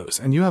all of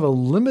those, and you have a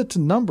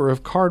limited number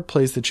of card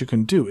plays that you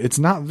can do. It's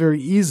not very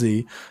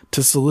easy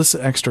to solicit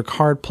extra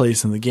card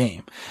plays in the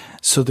game.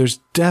 So there's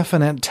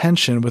definite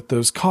tension with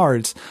those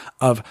cards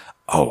of,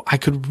 oh, I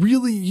could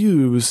really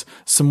use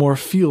some more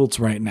fields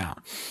right now,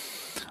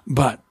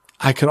 but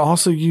I could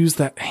also use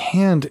that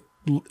hand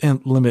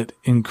limit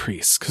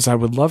increase because I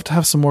would love to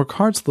have some more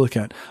cards to look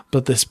at,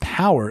 but this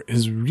power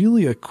is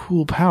really a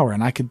cool power,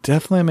 and I could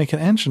definitely make an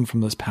engine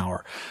from this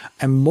power.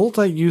 And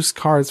multi-use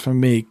cards for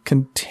me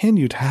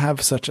continue to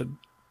have such a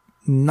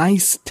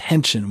nice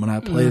tension when I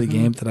play the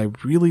game that I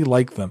really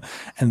like them.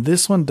 And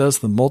this one does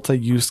the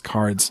multi-use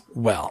cards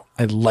well.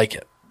 I like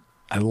it.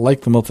 I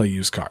like the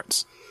multi-use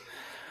cards.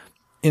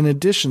 In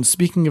addition,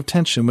 speaking of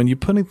tension, when you're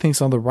putting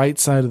things on the right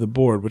side of the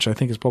board, which I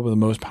think is probably the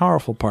most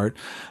powerful part,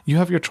 you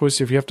have your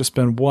choice if you have to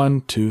spend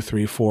 1, 2,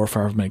 3, 4,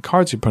 5 many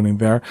cards you're putting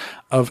there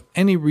of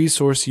any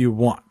resource you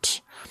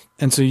want.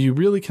 And so you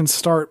really can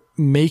start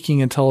making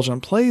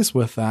intelligent plays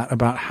with that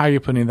about how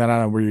you're putting that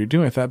out and where you're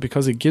doing with that,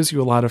 because it gives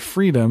you a lot of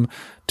freedom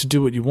to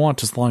do what you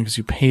want as long as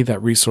you pay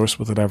that resource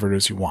with whatever it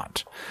is you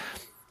want.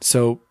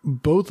 So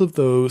both of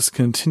those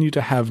continue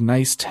to have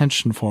nice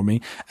tension for me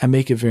and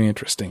make it very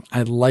interesting.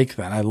 I like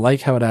that. I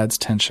like how it adds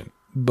tension.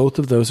 Both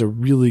of those are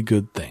really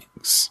good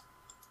things.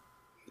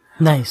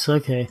 Nice.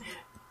 Okay.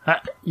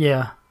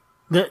 Yeah.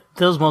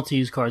 Those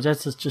multi-use cards,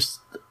 that's just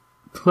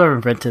whoever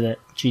invented that,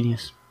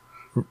 genius.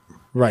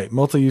 Right.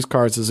 Multi-use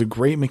cards is a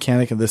great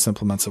mechanic, and this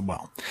implements it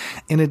well.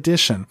 In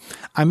addition,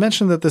 I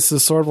mentioned that this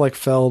is sort of like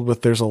Feld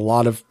with there's a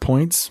lot of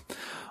points.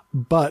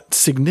 But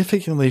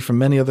significantly from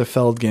many other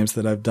Feld games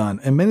that I've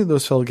done, and many of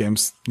those Feld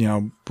games,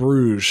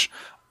 Bruges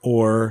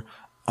or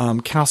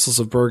Castles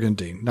of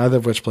Burgundy, neither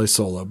of which play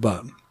solo,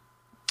 but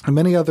in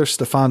many other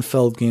Stefan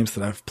Feld games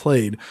that I've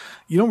played,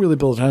 you don't really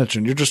build an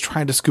engine. You're just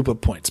trying to scoop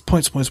up points.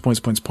 Points.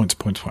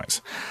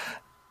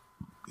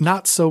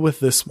 Not so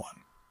with this one.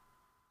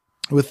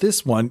 With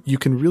this one, you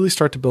can really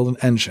start to build an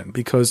engine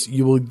because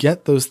you will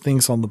get those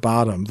things on the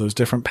bottom, those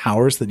different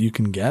powers that you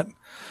can get.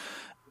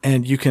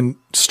 And you can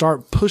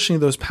start pushing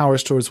those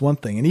powers towards one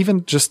thing. And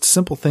even just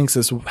simple things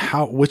as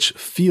which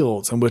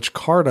fields and which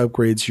card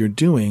upgrades you're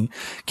doing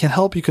can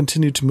help you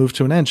continue to move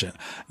to an engine.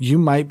 You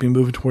might be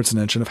moving towards an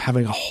engine of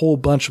having a whole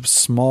bunch of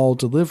small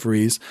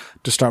deliveries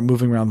to start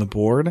moving around the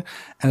board.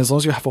 And as long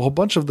as you have a whole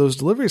bunch of those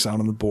deliveries out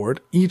on the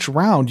board, each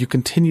round you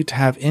continue to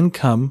have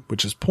income,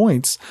 which is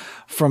points,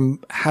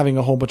 from having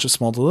a whole bunch of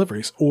small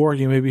deliveries. Or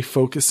you may be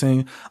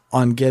focusing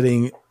on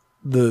getting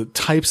the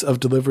types of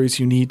deliveries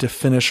you need to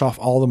finish off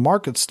all the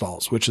market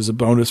stalls, which is a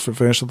bonus for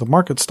finishing the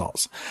market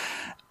stalls.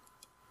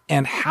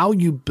 And how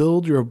you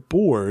build your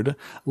board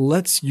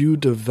lets you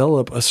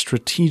develop a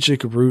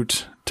strategic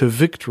route to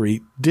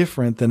victory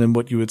different than in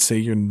what you would say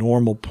your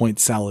normal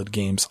point salad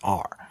games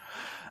are.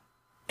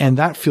 And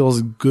that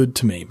feels good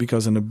to me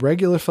because in a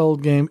regular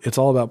Feld game, it's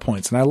all about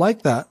points. And I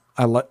like that.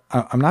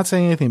 I'm not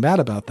saying anything bad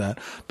about that,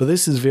 but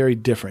this is very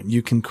different.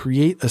 You can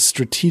create a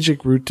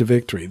strategic route to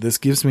victory. This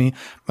gives me,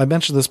 I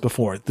mentioned this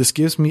before, this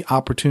gives me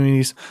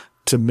opportunities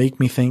to make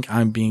me think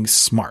I'm being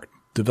smart,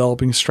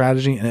 developing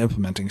strategy and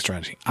implementing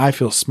strategy. I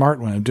feel smart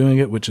when I'm doing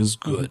it, which is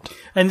good.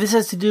 And this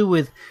has to do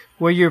with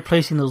where you're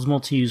placing those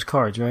multi-use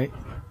cards, right?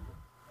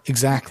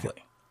 Exactly.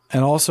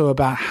 And also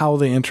about how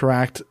they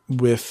interact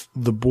with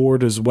the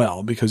board as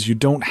well, because you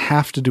don't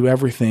have to do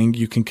everything.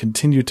 You can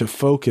continue to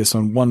focus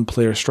on one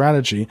player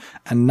strategy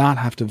and not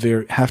have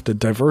to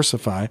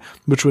diversify,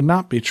 which would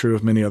not be true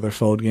of many other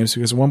Feld games,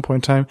 because at one point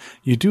in time,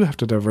 you do have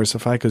to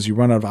diversify because you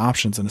run out of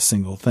options in a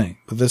single thing.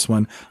 But this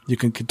one, you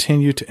can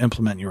continue to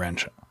implement your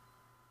engine.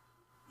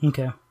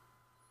 Okay.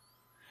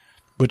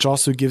 Which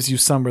also gives you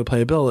some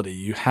replayability.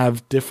 You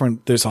have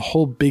there's a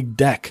whole big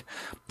deck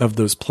of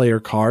those player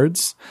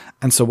cards.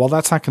 And so while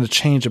that's not going to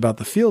change about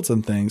the fields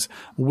and things,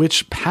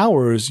 which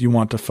powers you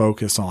want to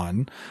focus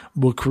on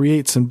will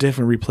create some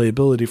different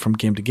replayability from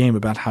game to game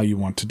about how you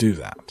want to do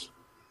that.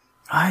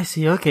 I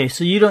see. Okay.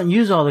 So you don't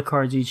use all the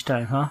cards each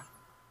time, huh?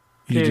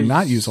 You do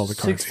not use all the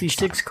cards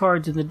 66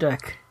 cards in the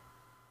deck.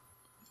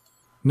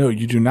 No,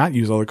 you do not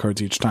use all the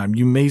cards each time.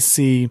 You may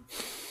see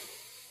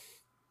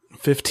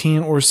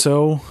 15 or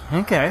so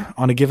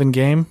on a given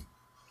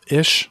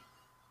game-ish.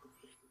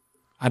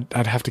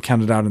 I'd have to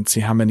count it out and see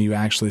how many you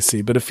actually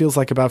see, but it feels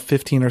like about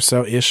 15 or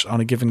so-ish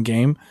on a given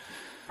game.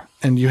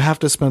 And you have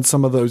to spend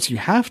some of those. You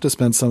have to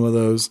spend some of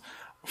those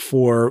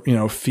for,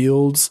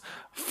 fields,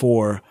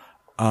 for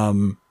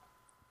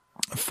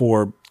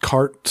for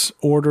cart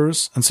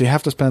orders. And so you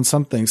have to spend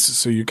some things.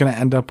 So you're going to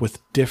end up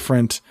with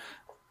different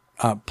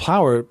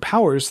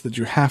powers that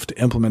you have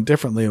to implement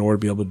differently in order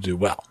to be able to do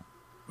well,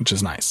 which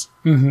is nice.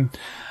 Mm-hmm.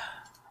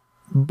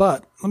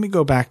 But let me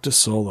go back to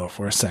solo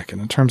for a second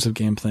in terms of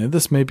gameplay.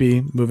 This may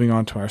be moving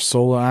on to our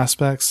solo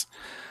aspects.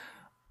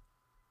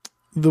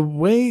 The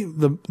way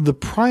the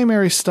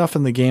primary stuff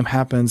in the game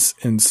happens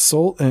in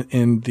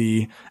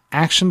the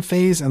action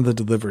phase and the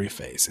delivery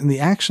phase. In the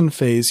action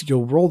phase,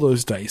 you'll roll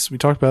those dice. We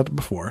talked about it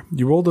before.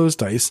 You roll those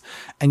dice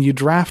and you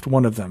draft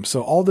one of them.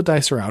 So all the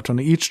dice are out on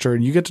each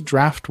turn. You get to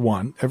draft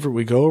one.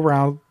 We go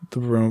around the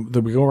room,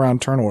 we go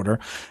around turn order.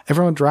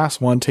 Everyone drafts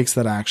one, takes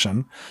that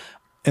action.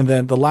 And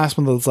then the last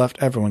one that's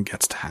left, everyone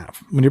gets to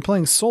have. When you're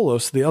playing solo,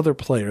 so the other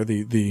player,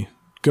 the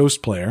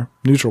ghost player,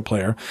 neutral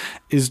player,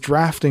 is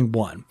drafting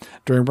one.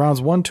 During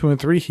rounds 1, 2, and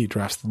 3, he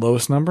drafts the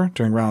lowest number.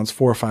 During rounds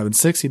 4, 5, and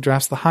 6, he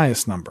drafts the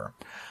highest number.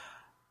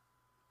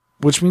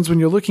 Which means when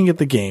you're looking at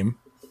the game,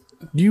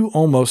 you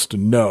almost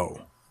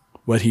know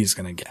what he's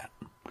going to get.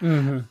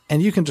 Mm-hmm.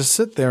 And you can just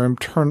sit there and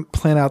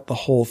plan out the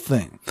whole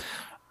thing.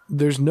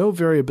 There's no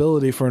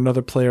variability for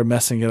another player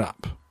messing it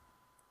up.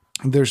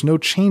 There's no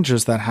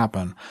changes that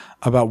happen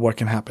about what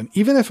can happen.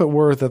 Even if it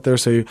were that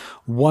there's a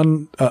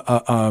weighted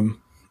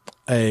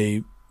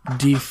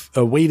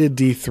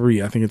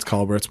D3, I think it's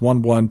called, where it's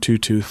 1, 1, 2,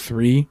 2,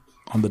 3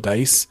 on the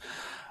dice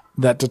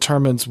that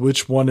determines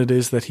which one it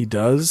is that he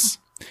does.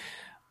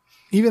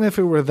 Even if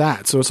it were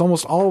that, so it's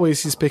almost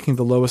always he's picking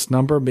the lowest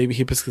number. Maybe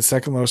he picks the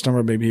second lowest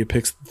number. Maybe he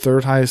picks the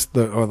third highest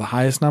or the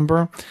highest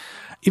number.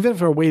 Even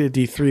if it were weighted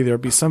D3, there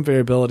would be some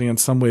variability and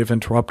some way of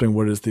interrupting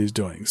what it is that he's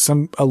doing.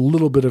 A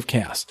little bit of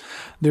chaos.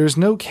 There's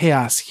no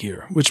chaos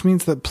here, which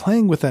means that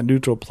playing with that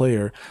neutral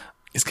player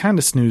is kind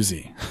of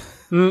snoozy.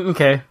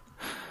 Okay.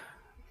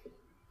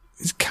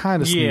 He's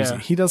kind of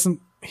snoozy.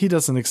 He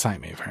doesn't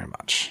excite me very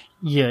much.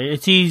 Yeah,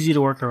 it's easy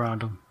to work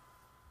around him.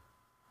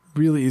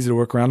 Really easy to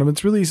work around him.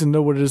 It's really easy to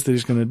know what it is that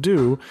he's going to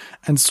do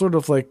and sort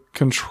of like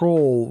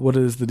control what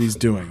it is that he's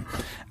doing.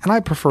 And I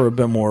prefer a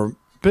bit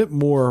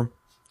more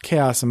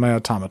chaos in my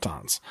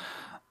automatons,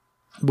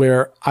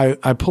 where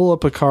I pull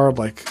up a card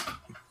like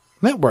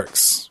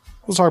networks.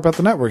 We'll talk about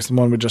the networks, the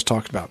one we just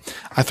talked about.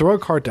 I throw a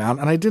card down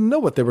and I didn't know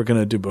what they were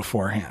going to do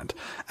beforehand.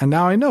 And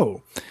now I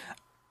know.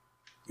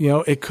 You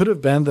know, it could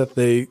have been that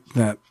the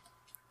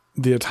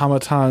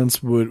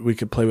automatons we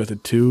could play with a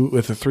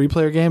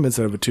 3-player game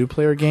instead of a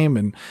 2-player game,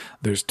 and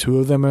there's 2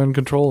 of them in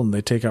control and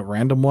they take out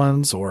random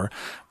ones, or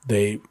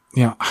there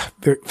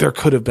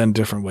could have been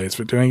different ways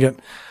for doing it.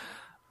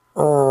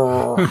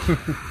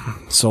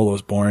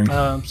 Solo's boring.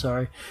 I'm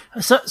sorry.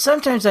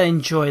 Sometimes I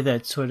enjoy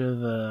that sort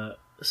of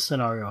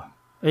scenario.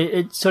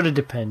 It sort of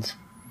depends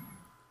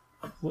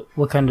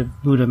what kind of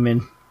mood I'm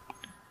in.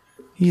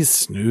 He's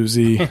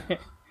snoozy.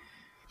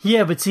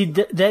 Yeah, but see,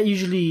 that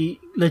usually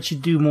lets you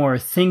do more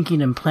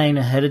thinking and planning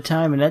ahead of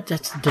time, and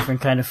that's a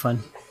different kind of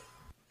fun.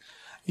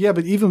 Yeah,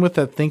 but even with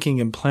that thinking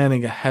and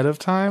planning ahead of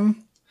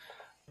time,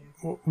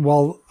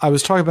 while I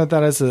was talking about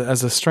that as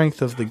a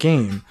strength of the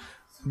game,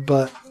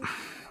 but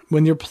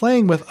when you're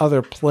playing with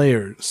other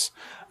players,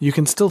 you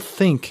can still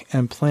think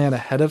and plan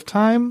ahead of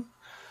time,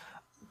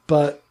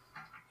 but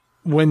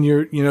when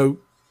you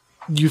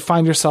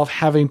find yourself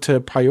having to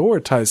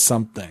prioritize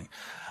something.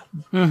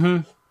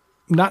 Mm-hmm.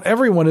 Not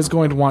everyone is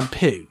going to want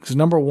pigs.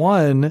 Number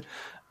 1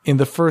 in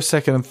the first,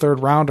 second, and third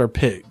round are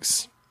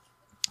pigs.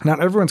 Not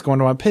everyone's going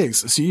to want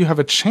pigs. So you have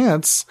a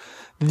chance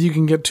that you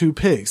can get 2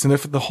 pigs. And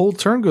if the whole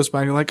turn goes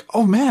by, you're like,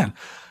 oh man,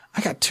 I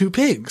got 2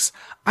 pigs.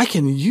 I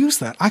can use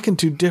that. I can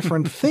do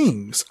different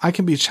things. I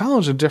can be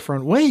challenged in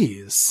different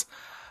ways.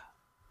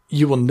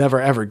 You will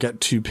never ever get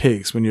 2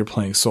 pigs when you're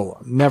playing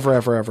solo. Never,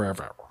 ever, ever,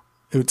 ever, ever.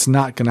 It's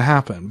not going to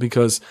happen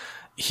because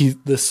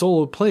the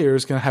solo player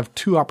is going to have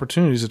 2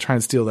 opportunities to try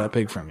and steal that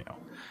pig from you.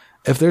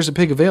 If there's a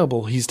pig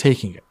available, he's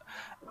taking it.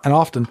 And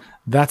often,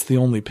 that's the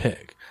only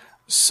pig.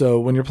 So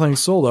when you're playing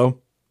solo,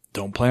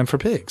 don't plan for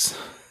pigs.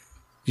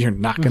 You're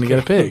not going to get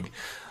a pig.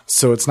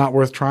 So it's not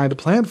worth trying to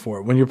plan for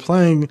it. When you're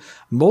playing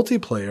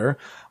multiplayer,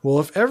 well,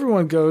 if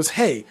everyone goes,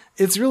 hey,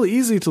 it's really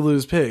easy to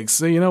lose pigs,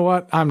 so you know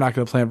what? I'm not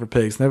going to plan for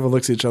pigs. And everyone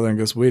looks at each other and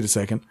goes, wait a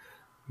second.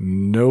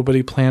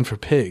 Nobody planned for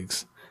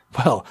pigs.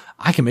 Well,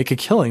 I can make a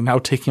killing now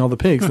taking all the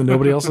pigs that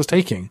nobody else is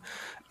taking.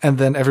 And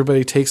then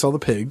everybody takes all the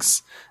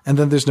pigs, and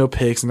then there's no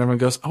pigs, and everyone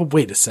goes, oh,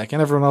 wait a second,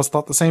 everyone else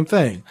thought the same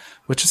thing,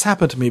 which has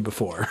happened to me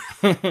before.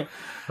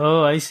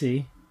 Oh, I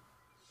see.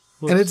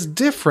 And it's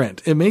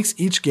different. It makes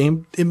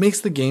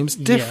the games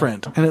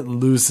different, and it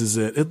loses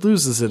it. It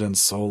loses it in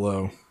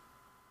solo.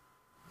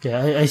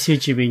 Yeah, I see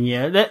what you mean,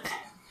 yeah.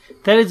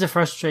 That is a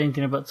frustrating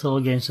thing about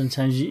solo games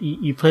sometimes.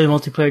 You play a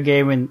multiplayer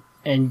game,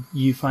 and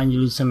you find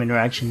you lose some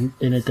interaction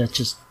in it that's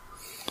just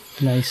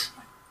nice.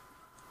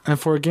 And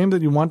for a game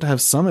that you want to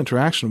have some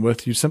interaction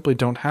with, you simply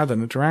don't have that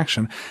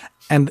interaction.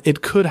 And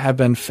it could have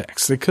been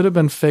fixed. It could have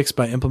been fixed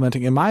by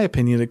implementing, in my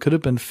opinion, it could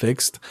have been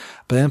fixed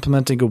by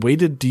implementing a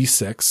weighted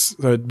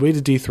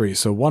weighted D3.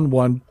 So 1,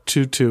 1,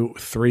 2, 2,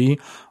 3,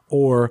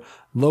 or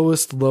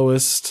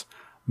lowest,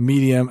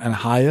 medium, and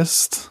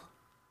highest.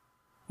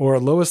 or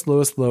lowest,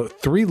 low,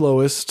 3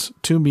 lowest,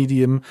 2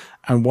 medium,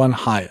 and 1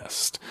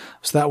 highest.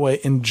 So that way,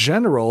 in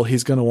general,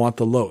 he's going to want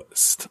the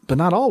lowest, but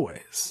not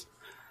always.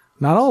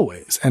 Not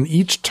always. And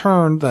each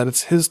turn that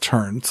it's his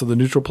turn, so the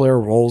neutral player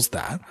rolls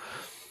that.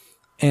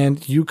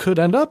 And you could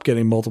end up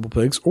getting multiple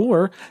pigs,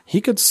 or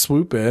he could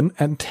swoop in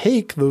and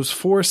take those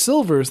 4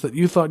 silvers that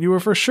you thought you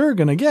were for sure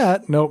going to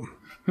get. Nope.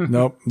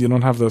 Nope. You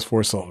don't have those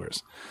 4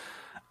 silvers.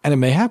 And it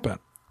may happen.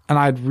 And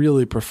I would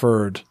have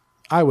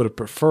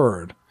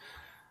preferred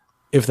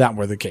if that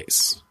were the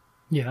case.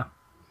 Yeah.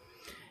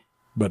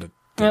 But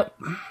yep.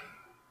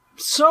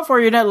 So far,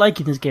 you're not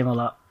liking this game a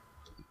lot.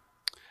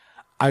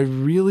 I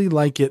really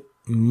like it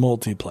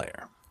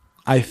multiplayer.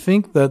 I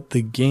think that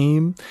the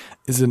game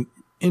is an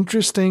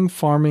interesting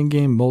farming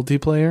game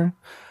multiplayer.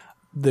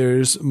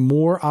 There's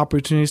more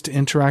opportunities to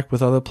interact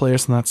with other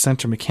players in that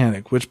center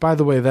mechanic, which, by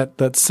the way,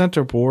 that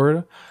center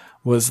board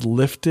was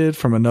lifted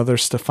from another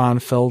Stefan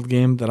Feld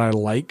game that I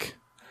like.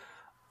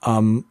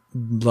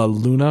 La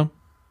Luna,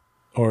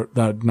 or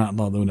not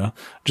La Luna,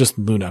 just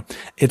Luna.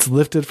 It's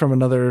lifted from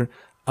another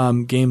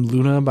game,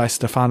 Luna, by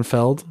Stefan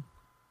Feld.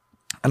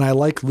 And I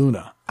like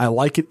Luna. I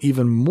like it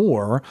even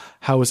more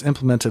how it was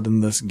implemented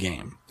in this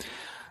game.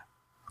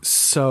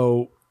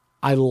 So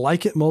I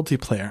like it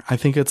multiplayer. I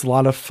think it's a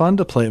lot of fun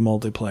to play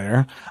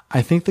multiplayer.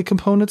 I think the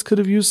components could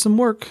have used some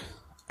work.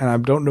 And I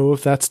don't know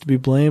if that's to be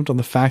blamed on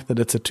the fact that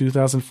it's a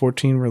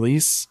 2014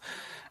 release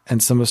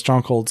and some of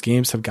Stronghold's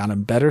games have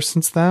gotten better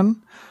since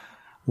then,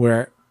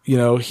 where, you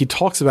know, he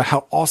talks about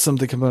how awesome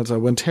the components are.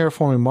 When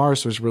Terraforming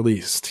Mars was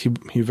released,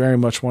 he very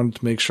much wanted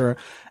to make sure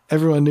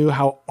everyone knew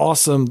how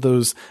awesome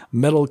those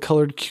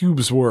metal-colored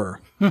cubes were.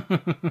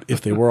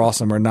 If they were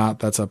awesome or not,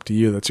 that's up to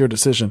you. That's your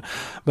decision.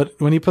 But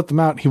when he put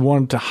them out, he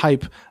wanted to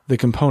hype the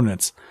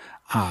components.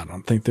 I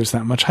don't think there's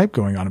that much hype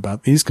going on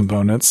about these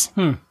components.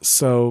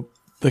 So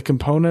the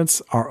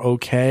components are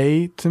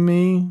okay to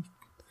me.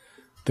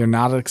 They're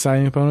not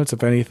exciting components.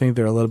 If anything,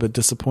 they're a little bit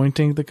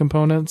disappointing, the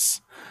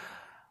components.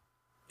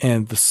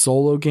 And the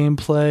solo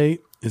gameplay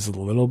is a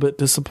little bit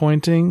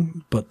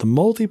disappointing, but the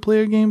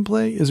multiplayer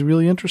gameplay is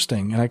really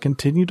interesting, and I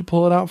continue to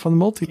pull it out from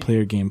the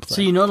multiplayer gameplay.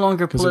 So you no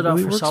longer pull it out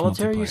for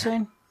solitaire, you're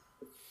saying?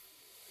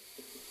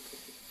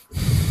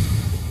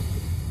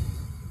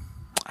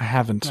 I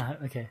haven't.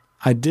 Okay.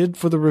 I did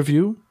for the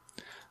review,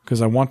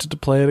 because I wanted to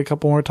play it a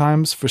couple more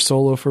times for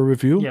solo for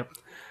review. Yep.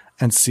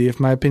 And see if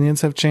my opinions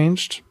have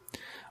changed,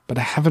 but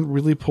I haven't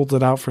really pulled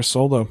it out for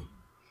solo.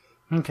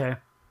 Okay.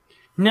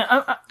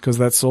 Now, because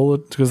that solo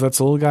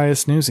guy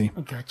is snoozy.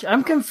 Gotcha.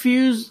 I'm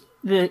confused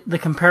the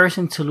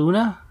comparison to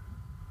Luna,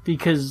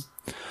 because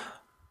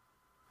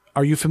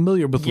are you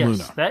familiar with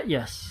Luna?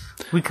 Yes,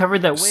 we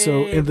covered that way.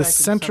 So in the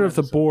center of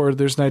the board,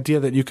 there's an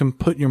idea that you can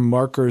put your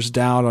markers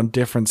down on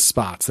different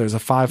spots. There's a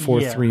 5,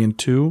 4, 3, and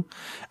 2,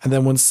 and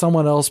then when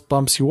someone else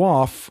bumps you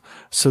off,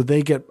 so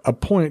they get a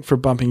point for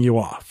bumping you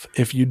off.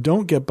 If you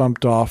don't get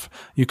bumped off,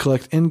 you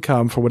collect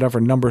income for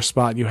whatever number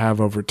spot you have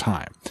over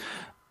time.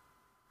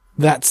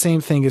 That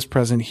same thing is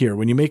present here.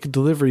 When you make a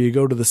delivery, you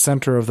go to the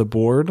center of the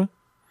board.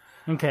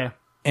 Okay.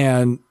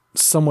 And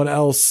someone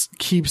else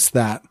keeps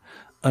that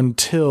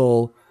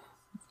until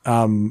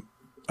someone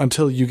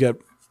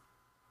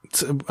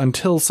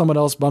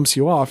else bumps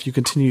you off, you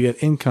continue to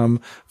get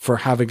income for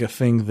having a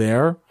thing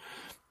there.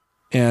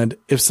 And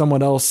if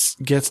someone else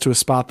gets to a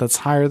spot that's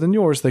higher than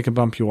yours, they can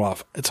bump you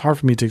off. It's hard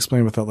for me to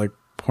explain without like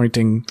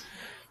pointing.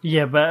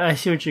 Yeah, but I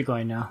see what you're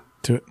going now.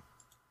 To it.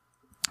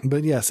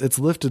 But yes, it's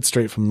lifted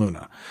straight from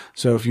Luna.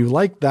 So if you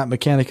like that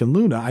mechanic in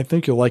Luna, I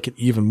think you'll like it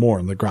even more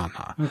in the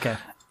Granha. Okay.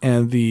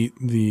 And the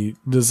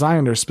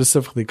designer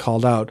specifically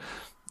called out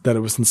that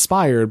it was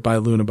inspired by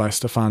Luna by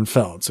Stefan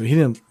Feld. So he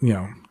didn't,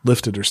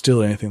 lift it or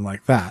steal anything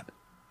like that.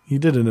 He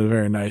did it in a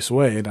very nice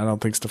way, and I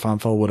don't think Stefan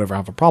Feld would ever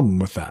have a problem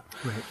with that.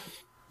 Right.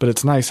 But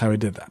it's nice how he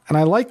did that. And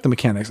I like the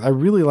mechanics. I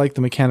really like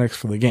the mechanics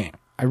for the game.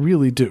 I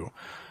really do.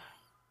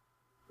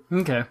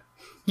 Okay.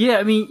 Yeah,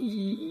 I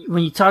mean,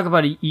 when you talk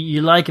about it,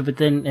 you like it, but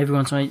then every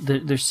once in a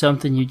while, there's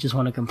something you just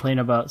want to complain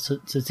about. So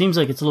it seems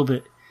like it's a little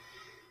bit.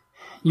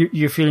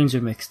 Your feelings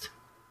are mixed.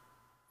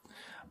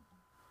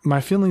 My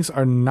feelings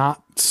are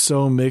not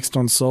so mixed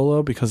on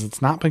solo because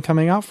it's not been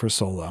coming out for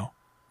solo.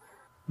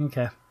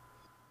 Okay.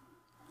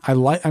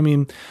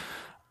 In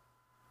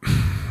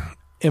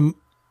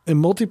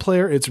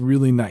multiplayer, it's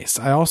really nice.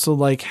 I also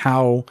like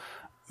how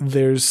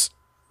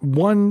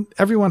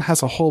everyone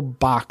has a whole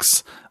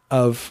box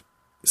of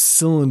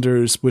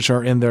cylinders which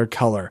are in their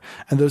color,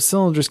 and those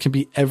cylinders can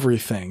be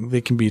everything.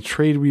 They can be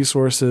trade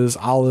resources,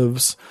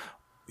 olives,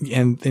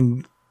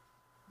 and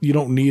you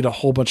don't need a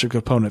whole bunch of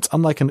components,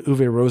 unlike an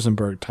Uwe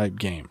Rosenberg type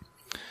game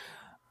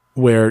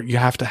where you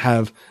have to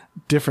have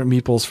different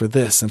meeples for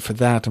this and for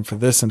that and for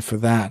this and for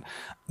that,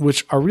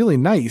 which are really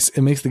nice.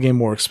 It makes the game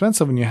more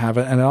expensive when you have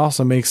it, and it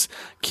also makes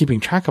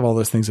keeping track of all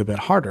those things a bit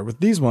harder. With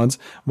these ones,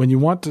 when you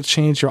want to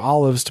change your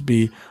olives to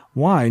be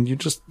wine, you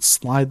just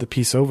slide the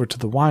piece over to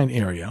the wine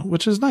area,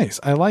 which is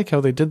nice. I like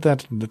how they did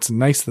that, and it's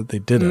nice that they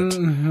did it.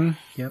 Mm-hmm.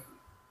 Yep.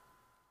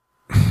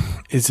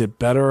 Is it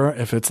better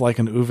if it's like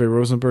an Uwe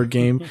Rosenberg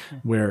game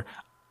where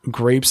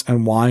grapes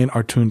and wine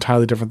are two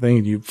entirely different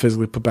things. You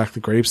physically put back the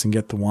grapes and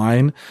get the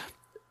wine.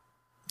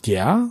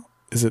 Yeah.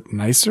 Is it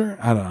nicer?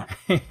 I don't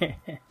know.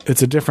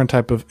 It's a different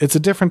type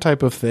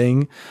of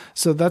thing.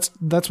 So that's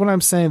what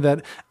I'm saying,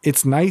 that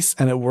it's nice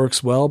and it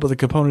works well, but the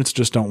components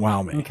just don't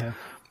wow me. Okay.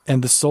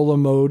 And the solo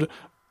mode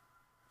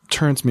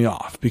turns me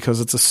off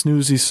because it's a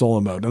snoozy solo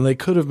mode, and they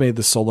could have made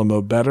the solo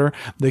mode better.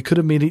 They could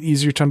have made it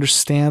easier to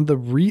understand the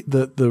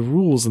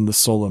rules in the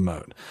solo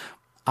mode.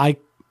 I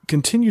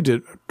continue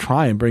to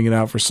try and bring it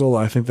out for solo.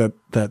 I think that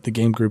the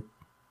game group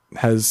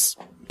has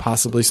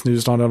possibly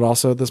snoozed on it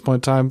also at this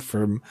point in time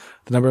from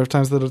the number of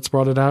times that it's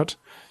brought it out.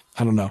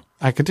 I don't know.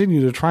 I continue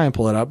to try and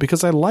pull it out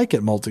because I like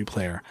it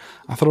multiplayer.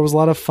 I thought it was a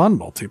lot of fun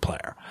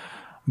multiplayer.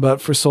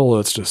 But for solo,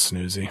 it's just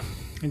snoozy.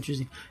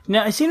 Interesting.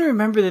 Now, I seem to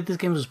remember that this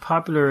game was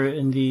popular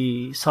in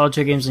the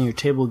solitaire games on your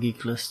Table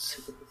Geek lists.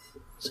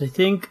 So I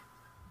think...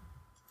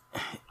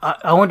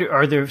 I wonder,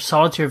 are there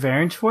solitaire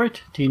variants for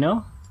it? Do you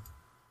know?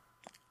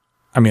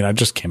 I mean, I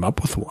just came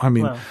up with one. I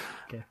mean, Well,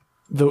 okay.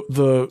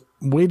 the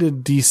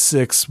weighted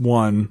D6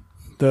 one,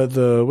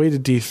 the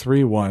weighted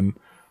D3 one,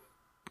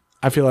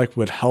 I feel like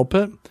would help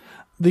it.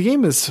 The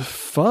game is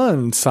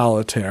fun,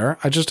 solitaire.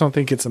 I just don't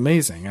think it's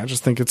amazing. I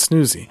just think it's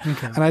snoozy.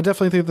 Okay. And I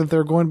definitely think that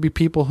there are going to be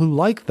people who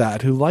like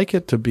that, who like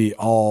it to be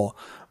all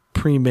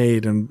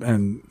pre-made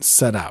and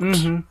set out.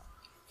 Mm-hmm.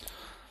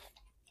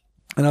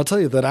 And I'll tell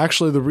you that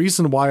actually the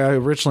reason why I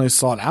originally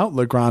sought out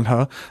La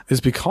Granja is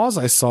because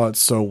I saw it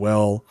so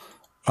well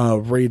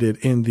rated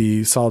in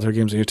the Solitaire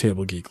Games on Your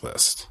Table Geek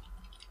list.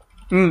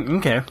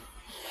 Okay.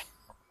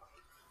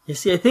 You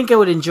see, I think I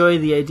would enjoy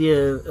the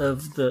idea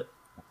of the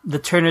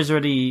turn is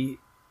already...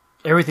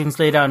 Everything's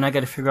laid out and I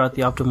got to figure out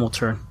the optimal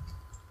turn.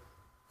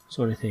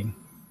 Sort of thing.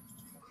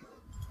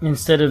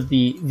 Instead of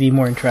the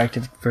more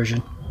interactive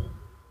version.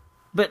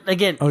 But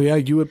again... Oh yeah,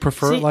 you would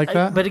prefer it like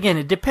that? But again,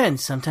 it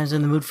depends. Sometimes I'm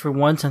in the mood for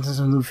one, sometimes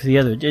I'm in the mood for the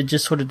other. It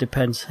just sort of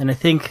depends. And I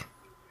think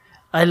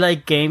I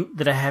like I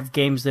have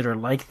games that are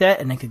like that,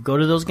 and I could go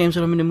to those games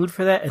when I'm in the mood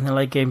for that, and I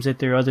like games that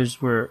there are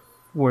others where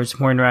it's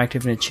more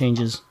interactive and it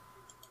changes.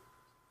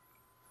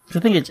 So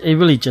I think it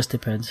really just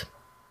depends.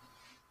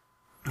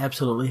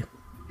 Absolutely.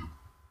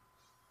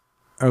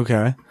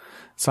 Okay.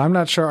 So I'm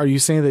not sure. Are you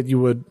saying that you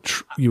would?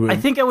 I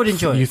think I would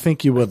enjoy it. You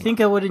think you would? I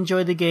think I would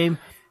enjoy the game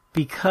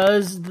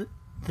because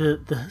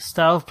the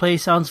style of play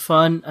sounds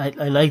fun. I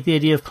like the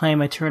idea of playing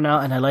my turn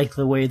out, and I like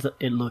the way that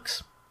it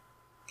looks.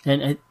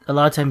 And a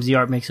lot of times the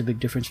art makes a big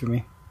difference for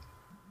me.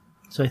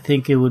 So I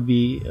think it would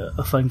be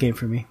a fun game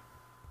for me.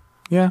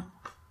 Yeah.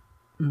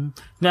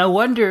 Now I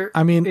wonder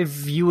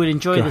if you would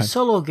enjoy the ahead.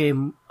 solo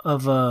game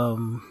of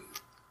the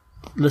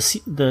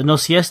No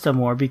Siesta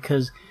more,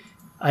 because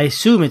I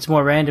assume it's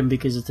more random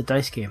because it's a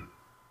dice game.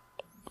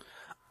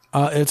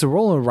 It's a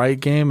roll and write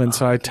game, and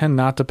so I tend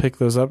not to pick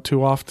those up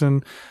too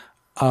often.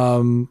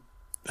 And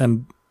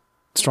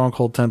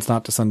Stronghold tends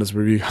not to send us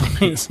review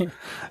copies.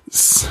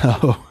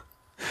 So,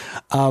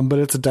 but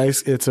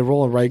it's a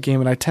roll and write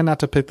game, and I tend not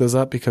to pick those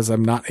up because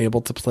I'm not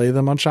able to play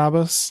them on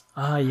Shabbos.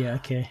 Ah, yeah,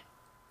 okay.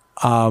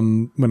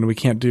 When we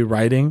can't do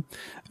writing.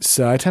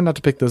 So I tend not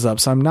to pick those up.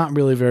 So I'm not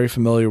really very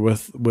familiar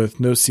with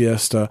No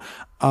Siesta.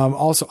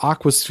 Also,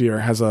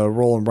 Aquasphere has a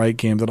roll and write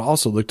game that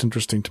also looked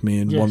interesting to me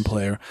in one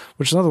player,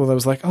 which is another one that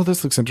was like, oh,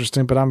 this looks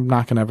interesting, but I'm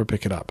not going to ever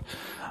pick it up.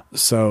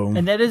 So,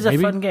 and that is a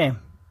fun game.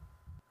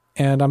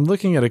 And I'm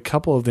looking at a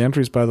couple of the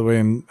entries, by the way,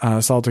 in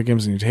Solitaire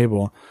Games on Your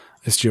Table,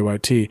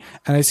 SGYT,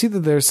 and I see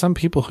that there's some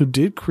people who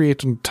did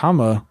create an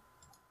Tama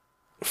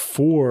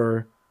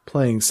for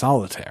playing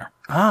solitaire.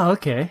 Ah,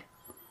 okay.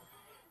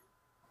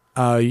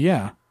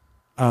 Yeah.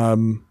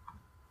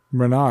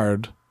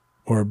 Renard,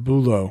 or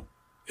Bulo,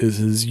 is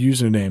his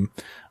username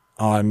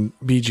on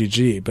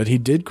BGG, but he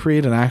did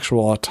create an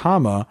actual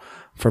Automa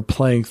for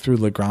playing through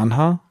La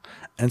Granja,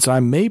 and so I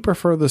may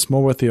prefer this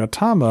more with the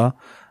Automa.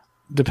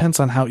 Depends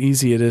on how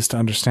easy it is to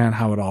understand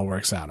how it all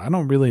works out. I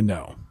don't really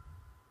know.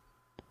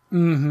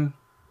 Mm-hmm.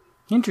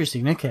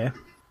 Interesting, okay.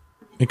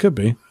 It could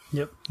be.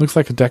 Yep. Looks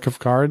like a deck of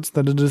cards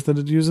that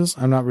it uses.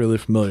 I'm not really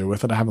familiar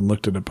with it. I haven't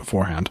looked at it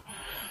beforehand.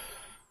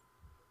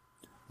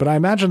 But I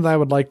imagine that I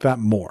would like that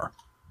more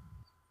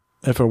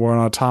if it were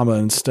an Automa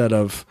instead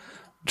of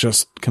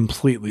just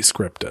completely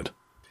scripted.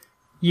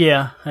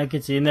 Yeah, I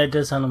could see. And that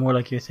does sound more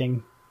like your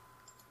thing.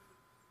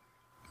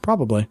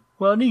 Probably.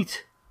 Well,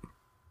 neat.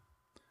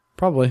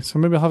 Probably. So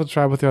maybe I'll have to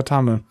try with the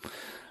Automa.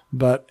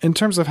 But in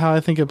terms of how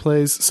I think it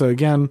plays, so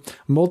again,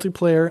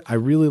 multiplayer, I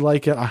really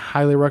like it. I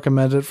highly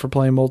recommend it for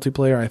playing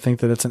multiplayer. I think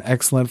that it's an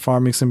excellent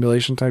farming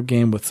simulation type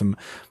game with some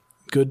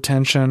good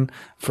tension.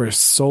 For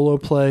solo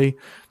play,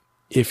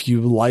 if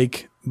you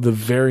like the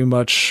very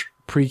much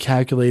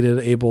pre-calculated,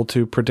 able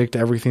to predict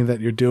everything that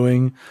you're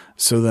doing,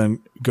 so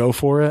then go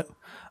for it.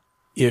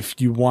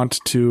 If you want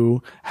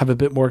to have a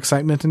bit more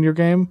excitement in your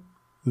game,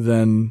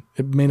 then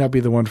it may not be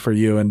the one for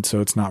you, and so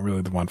it's not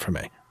really the one for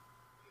me.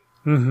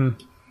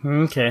 Mm-hmm.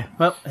 Okay.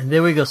 Well, and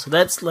there we go. So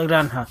that's La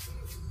Granja.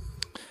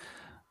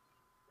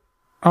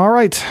 All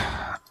right.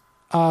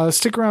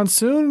 Stick around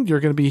soon. You're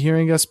going to be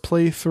hearing us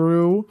play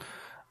through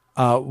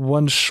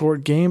one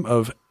short game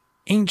of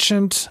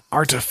Ancient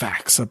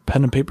Artifacts, a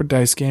pen and paper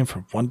dice game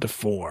from 1 to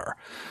 4.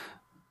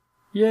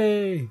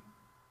 Yay!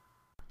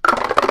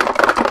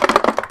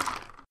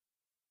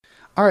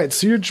 All right,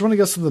 so you're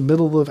joining us in the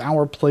middle of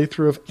our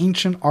playthrough of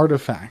Ancient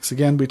Artifacts.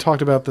 Again, we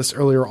talked about this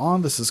earlier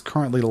on. This is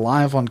currently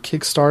live on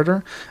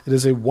Kickstarter. It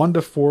is a 1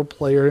 to 4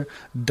 player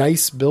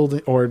dice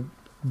building or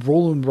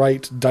roll and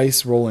write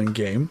dice rolling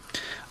game,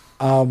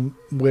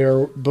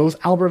 where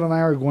both Albert and I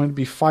are going to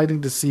be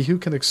fighting to see who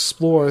can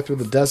explore through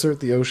the desert,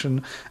 the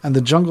ocean, and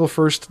the jungle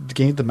first to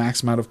gain the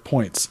max amount of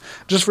points.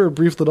 Just for a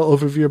brief little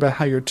overview about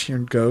how your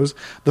turn goes,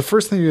 the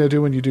first thing you're going to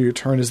do when you do your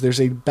turn is there's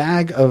a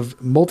bag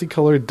of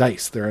multicolored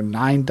dice. There are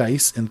 9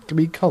 dice in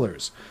 3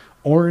 colors: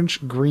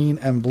 orange, green,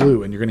 and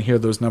blue, and you're going to hear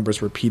those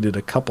numbers repeated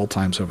a couple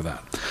times over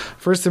that.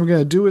 First thing we're going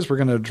to do is we're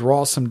going to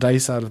draw some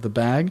dice out of the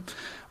bag.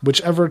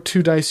 Whichever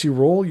 2 dice you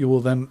roll, you will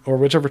then, or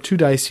whichever 2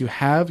 dice you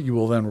have, you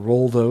will then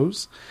roll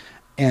those.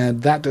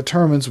 And that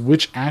determines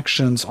which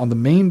actions on the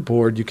main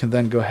board you can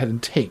then go ahead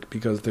and take,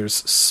 because there's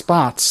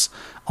spots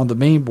on the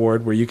main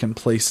board where you can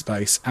place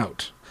dice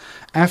out.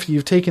 After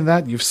you've taken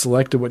that, you've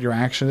selected what your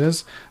action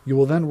is, you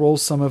will then roll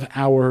some of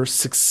our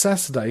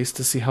success dice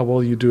to see how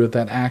well you do at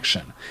that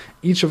action.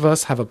 Each of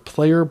us have a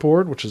player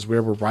board, which is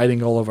where we're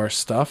writing all of our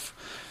stuff.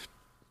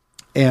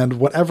 And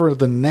whatever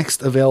the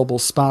next available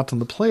spot on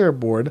the player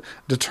board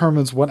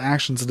determines what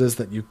actions it is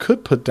that you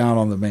could put down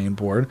on the main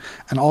board,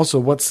 and also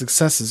what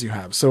successes you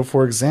have. So,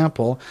 for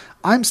example,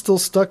 I'm still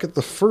stuck at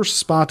the first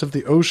spot of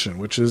the ocean,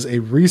 which is a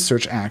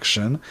research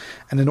action,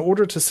 and in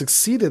order to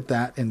succeed at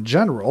that in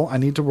general, I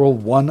need to roll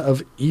 1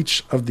 of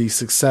each of these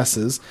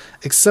successes,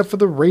 except for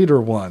the Raider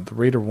one. The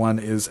Raider one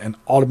is an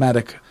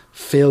automatic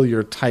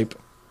failure type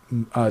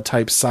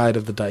side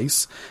of the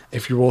dice.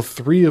 If you roll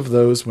 3 of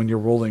those when you're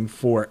rolling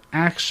for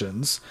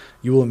actions,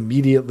 you will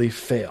immediately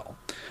fail.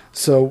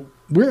 So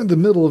we're in the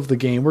middle of the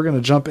game. We're going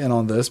to jump in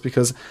on this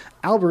because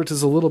Albert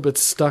is a little bit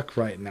stuck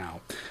right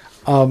now.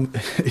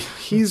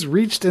 He's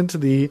reached into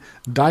the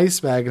dice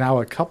bag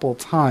now a couple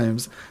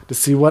times to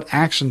see what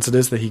actions it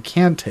is that he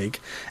can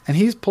take, and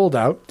he's pulled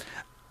out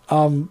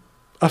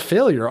a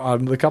failure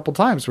on the couple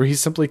times where he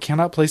simply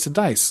cannot place a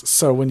dice.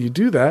 So when you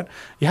do that,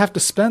 you have to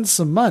spend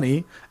some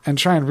money and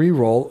try and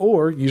re-roll,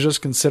 or you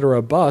just consider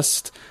a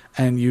bust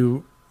and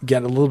you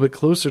get a little bit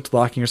closer to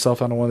locking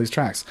yourself out on one of these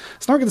tracks.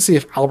 So now we're going to see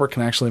if Albert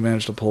can actually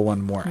manage to pull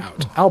one more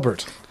out.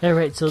 Albert, all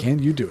right, so can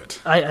you do it?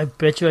 I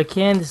bet you I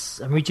can.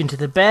 I'm reaching to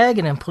the bag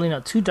and I'm pulling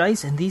out 2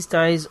 dice, and these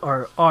dice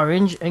are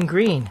orange and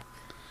green.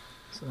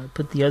 So I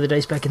put the other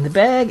dice back in the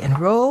bag and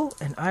roll,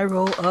 and I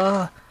roll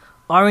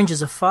orange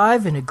is a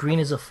 5 and a green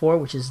is a 4,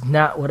 which is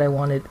not what I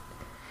wanted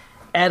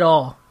at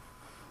all.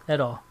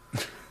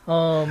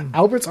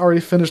 Albert's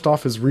already finished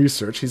off his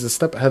research. He's a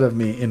step ahead of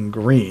me in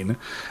green,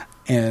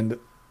 and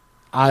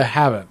I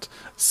haven't.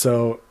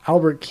 So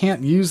Albert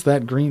can't use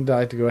that green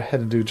die to go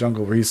ahead and do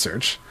jungle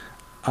research.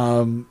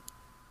 Yeah,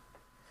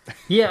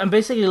 I'm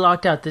basically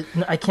locked out.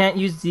 I can't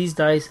use these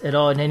dice at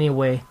all in any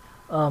way.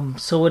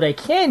 So what I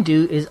can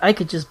do is I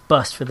could just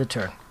bust for the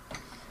turn.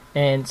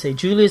 And say,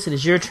 Julius, it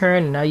is your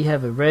turn, and now you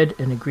have a red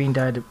and a green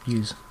die to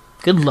use.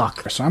 Good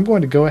luck. So I'm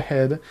going to go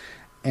ahead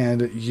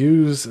and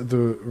use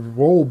the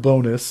roll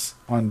bonus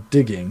on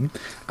digging.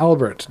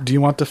 Albert, do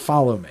you want to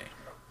follow me?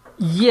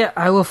 Yeah,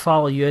 I will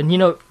follow you. And,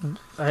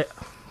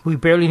 we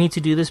barely need to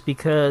do this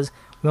because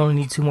we only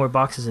need 2 more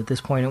boxes at this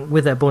point. And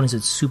with that bonus,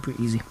 it's super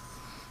easy.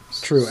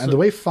 True. And the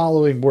way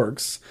following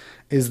works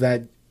is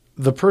that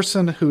the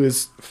person who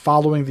is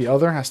following the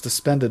other has to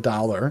spend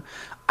 $1.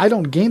 I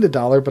don't gain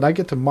 $1, but I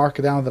get to mark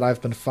it down that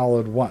I've been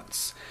followed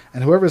once.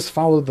 And whoever's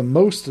followed the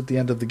most at the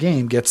end of the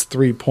game gets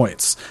 3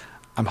 points.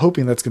 I'm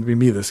hoping that's going to be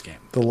me this game.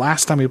 The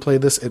last time we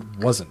played this, it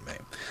wasn't me.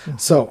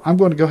 So I'm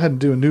going to go ahead and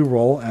do a new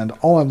roll, and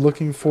all I'm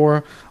looking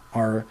for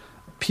are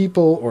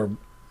people or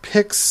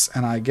picks,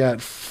 and I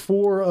get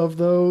 4 of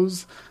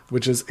those,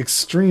 which is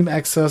extreme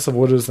excess of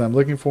what it is that I'm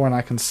looking for, and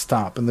I can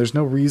stop. And there's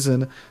no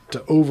reason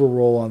to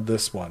overroll on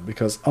this one,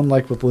 because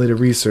unlike with later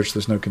research,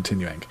 there's no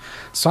continuing.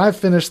 So I've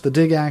finished the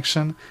dig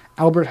action.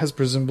 Albert has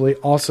presumably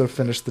also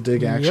finished the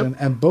dig action,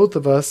 and both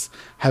of us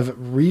have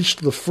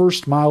reached the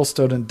first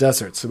milestone in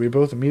desert, so we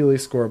both immediately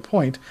score a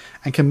point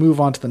and can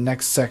move on to the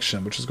next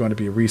section, which is going to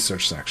be a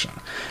research section.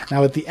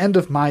 Now, at the end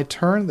of my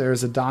turn, there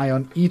is a die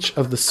on each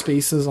of the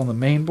spaces on the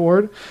main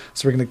board,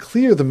 so we're going to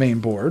clear the main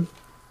board,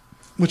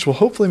 which will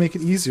hopefully make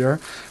it easier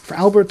for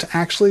Albert to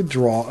actually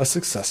draw a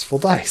successful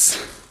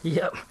dice.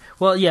 Yep.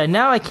 Well, yeah,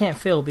 now I can't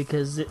fail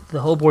because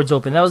the whole board's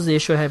open. That was the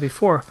issue I had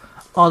before.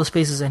 All the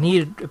spaces I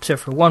needed,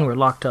 except for 1, were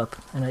locked up,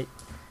 and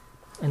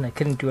I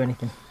couldn't do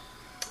anything.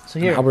 So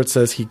here, and Albert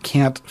says he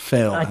can't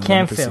fail. I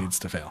can't fail. Proceeds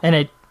to fail.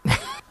 And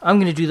I'm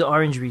going to do the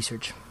orange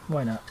research.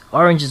 Why not?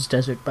 Orange is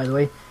desert, by the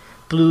way.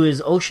 Blue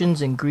is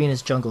oceans, and green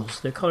is jungles.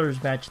 Their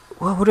colors match.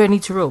 Well, what do I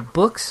need to roll?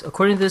 Books?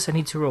 According to this, I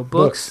need to roll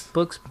books.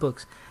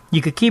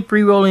 You could keep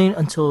re-rolling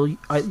until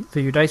either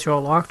your dice are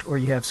all locked or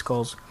you have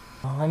skulls.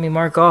 Well, let me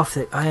mark off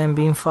that I am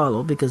being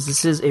followed because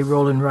this is a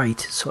roll and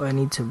write, so I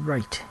need to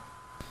write.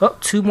 Oh,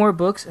 2 more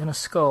books and a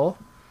skull.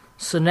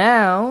 So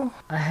now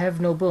I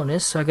have no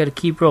bonus, so I got to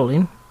keep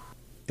rolling.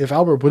 if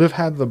Albert would have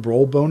had the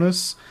roll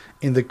bonus,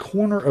 in the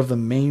corner of the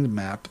main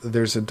map,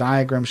 there's a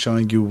diagram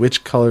showing you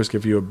which colors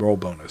give you a roll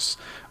bonus.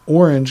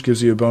 Orange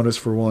gives you a bonus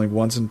for rolling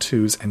 1s and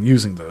 2s and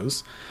using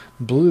those.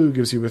 Blue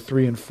gives you a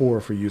 3 and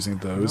 4 for using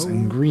those,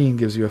 and green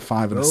gives you a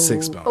 5 and a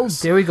 6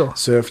 bonus. Oh, there we go.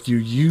 So if you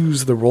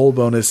use the roll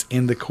bonus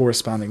in the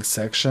corresponding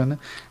section,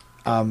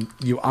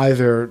 you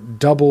either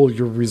double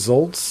your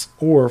results,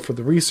 or for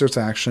the research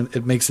action,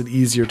 it makes it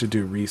easier to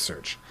do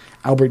research.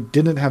 Albert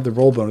didn't have the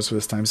roll bonus for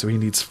this time, so he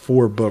needs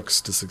 4 books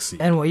to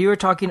succeed. And while you were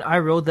talking, I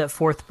rolled that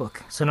 4th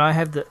book. So now I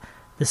have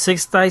the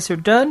 6 dice are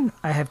done.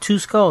 I have 2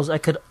 skulls. I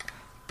could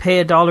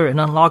pay $1 and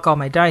unlock all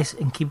my dice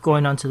and keep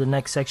going on to the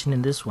next section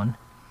in this one.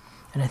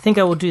 And I think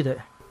I will do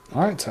that.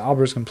 All right, so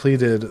Albert's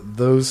completed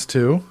those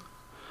 2.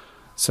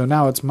 So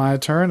now it's my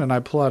turn, and I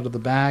pull out of the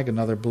bag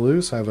another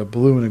blue, so I have a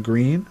blue and a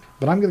green.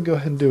 But I'm going to go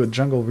ahead and do a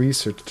jungle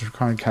research to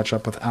try and catch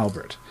up with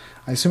Albert.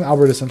 I assume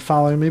Albert isn't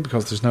following me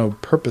because there's no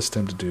purpose to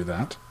him to do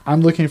that.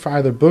 I'm looking for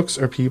either books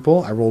or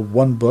people. I rolled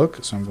 1 book,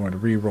 so I'm going to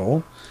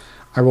re-roll.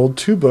 I rolled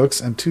 2 books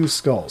and 2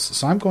 skulls,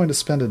 so I'm going to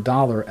spend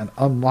 $1 and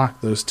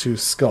unlock those 2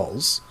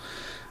 skulls.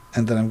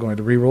 And then I'm going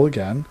to re-roll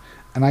again.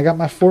 And I got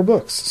my 4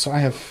 books, so I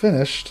have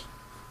finished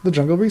the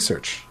jungle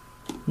research.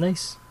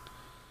 Nice.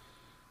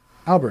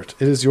 Albert,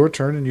 it is your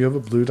turn, and you have a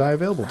blue die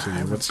available to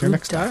you. What's your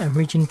next die? I'm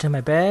reaching into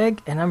my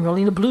bag, and I'm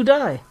rolling a blue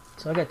die.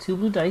 So I got 2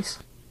 blue dice.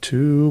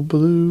 2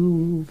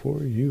 blue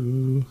for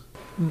you.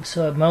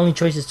 So my only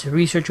choice is to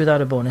research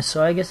without a bonus,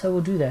 so I guess I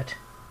will do that.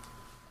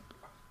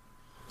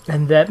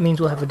 And that means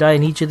we'll have a die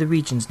in each of the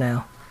regions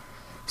now.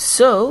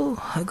 So,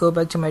 I go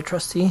back to my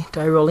trusty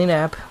die rolling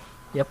app.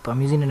 Yep,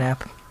 I'm using an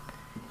app.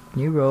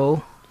 New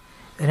roll.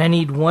 And I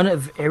need 1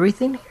 of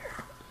everything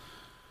here?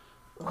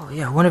 Oh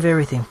yeah, 1 of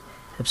everything.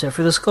 Except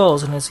for the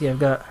skulls. And let's see, I've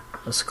got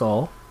a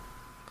skull,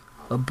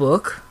 a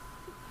book,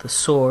 the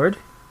sword,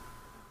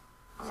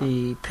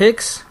 the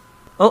picks.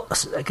 Oh, a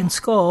second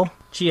skull.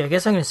 Gee, I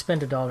guess I'm going to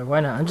spend $1. Why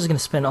not? I'm just going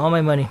to spend all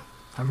my money.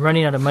 I'm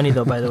running out of money,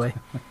 though, by the way.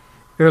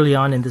 Early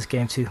on in this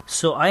game, too.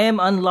 So I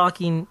am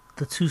unlocking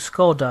the 2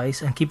 skull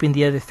dice and keeping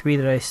the other 3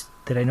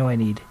 that I know I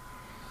need.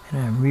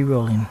 And I'm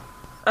re-rolling.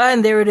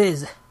 And there it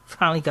is.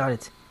 Finally got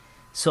it.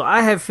 So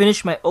I have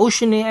finished my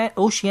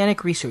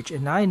oceanic research,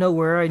 and I know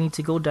where I need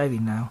to go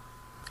diving now.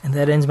 And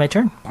that ends my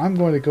turn. I'm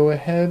going to go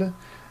ahead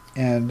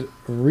and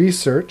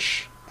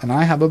research, and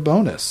I have a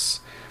bonus.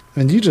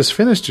 And you just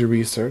finished your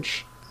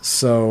research,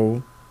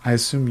 so I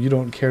assume you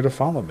don't care to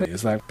follow me.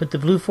 Is that? But the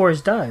blue 4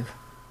 is dive,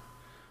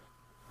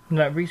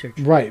 not research.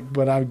 Right,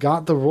 but I've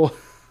got the roll.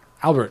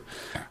 Albert,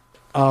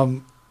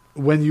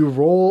 when you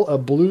roll a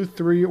blue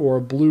 3 or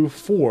a blue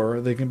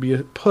 4, they can be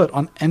put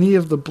on any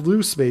of the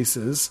blue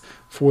spaces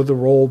for the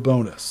roll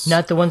bonus.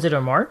 Not the ones that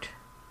are marked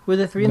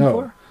with a 3 and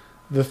 4?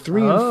 The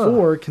 3 and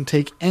 4 can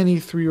take any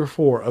 3 or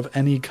 4 of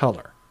any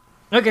color.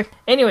 Okay,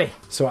 anyway.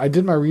 So I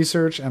did my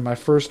research, and my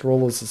first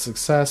roll is a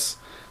success.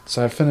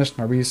 So I finished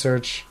my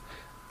research.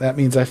 That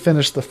means I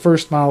finished the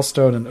first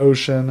milestone in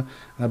Ocean,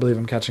 and I believe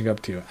I'm catching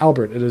up to you.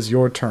 Albert, it is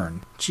your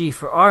turn. Gee,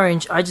 for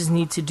orange, I just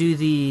need to do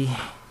the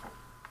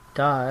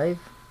dive.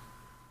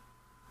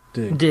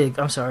 Dig,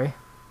 I'm sorry.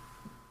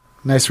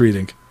 Nice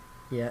reading.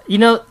 Yeah. You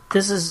know,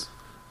 this is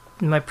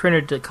my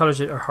printer, the colors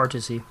are hard to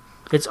see.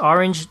 It's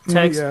orange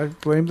text. Yeah,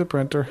 blame the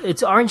printer.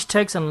 It's orange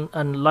text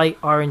on light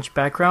orange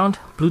background.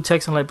 Blue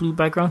text on light blue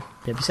background.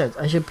 Yeah, besides,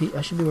 I should be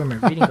wearing my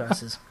reading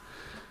glasses.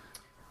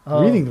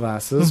 Reading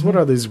glasses? What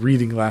are these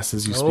reading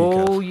glasses you speak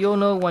of? Oh, you'll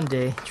know one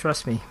day.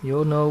 Trust me,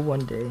 you'll know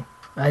one day.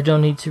 I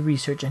don't need to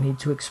research, I need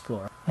to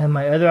explore. And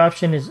my other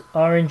option is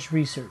orange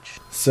research.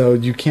 So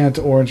you can't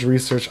orange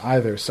research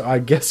either, so I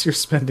guess you're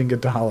spending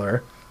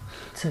 $1.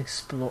 To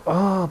explore.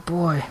 Oh,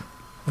 boy.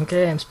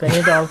 Okay, I'm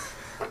spending $1.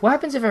 What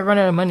happens if I run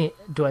out of money?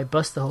 Do I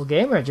bust the whole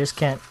game, or I just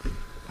can't?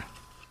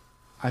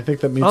 I think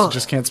that means you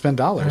just can't spend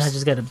dollars. And I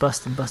just got to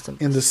bust and bust and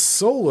bust. In the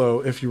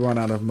solo, if you run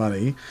out of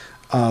money,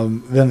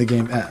 then the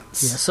game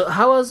ends. Yeah. So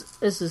how is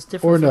this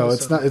different? Or no,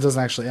 it's not. It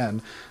doesn't actually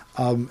end.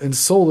 In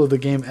solo, the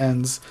game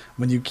ends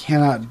when you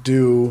cannot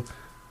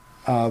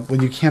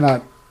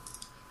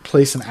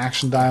place an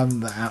action die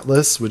on the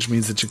atlas, which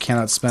means that you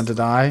cannot spend a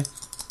die.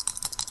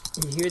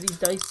 You hear these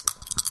dice?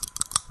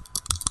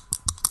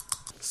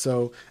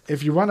 So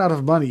if you run out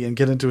of money and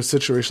get into a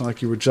situation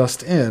like you were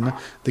just in,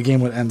 the game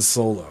would end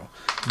solo.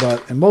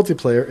 But in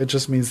multiplayer, it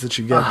just means that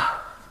you get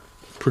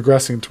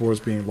progressing towards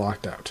being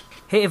locked out.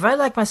 Hey, if I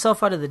lock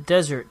myself out of the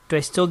desert, do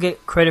I still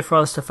get credit for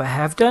all the stuff I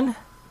have done?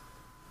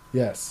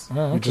 Yes. Oh,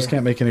 okay. You just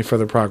can't make any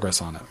further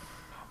progress on it.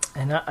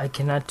 And I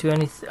cannot do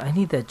anything. I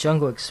need that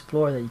Jungle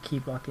Explorer that you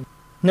keep locking.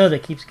 No,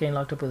 that keeps getting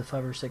locked up with a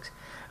 5 or 6.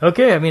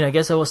 Okay, I mean, I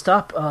guess I will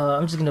stop.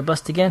 I'm just going to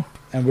bust again.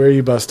 And where are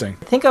you busting?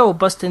 I think I will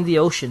bust in the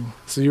ocean.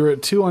 So you're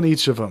at 2 on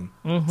each of them.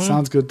 Mm-hmm.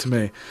 Sounds good to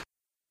me.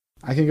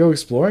 I can go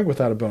exploring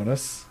without a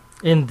bonus.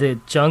 In the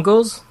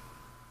jungles?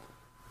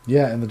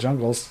 Yeah, in the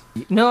jungles.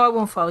 No, I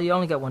won't follow you. I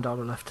only got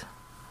 $1 left.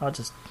 I'll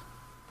just...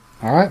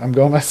 Alright, I'm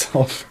going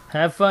myself.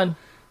 Have fun.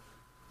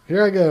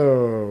 Here I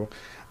go.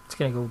 It's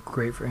going to go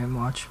great for him,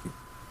 watch.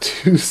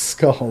 2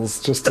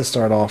 skulls, just to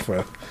start off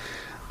with.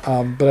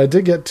 But I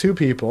did get 2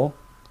 people.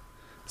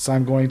 So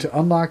I'm going to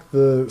unlock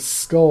the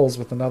skulls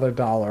with another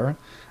 $1, and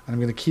I'm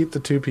going to keep the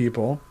 2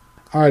 people.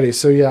 Alrighty,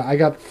 so yeah, I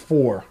got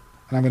 4,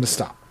 and I'm going to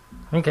stop.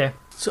 Okay.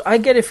 So I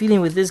get a feeling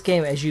with this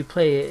game, as you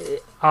play,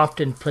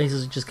 often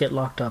places just get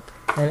locked up.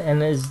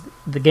 And as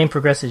the game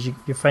progresses, you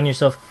find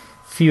yourself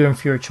fewer and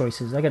fewer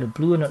choices. I got a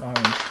blue and an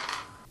orange.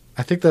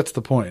 I think that's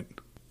the point.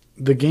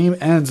 The game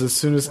ends as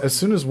soon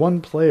as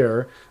one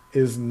player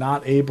is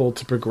not able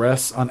to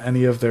progress on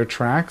any of their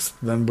tracks,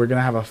 then we're going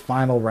to have a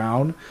final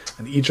round,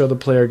 and each other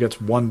player gets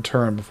 1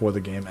 turn before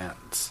the game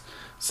ends.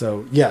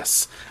 So,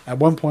 yes, at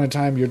one point in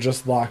time, you're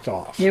just locked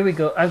off. Here we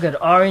go. I've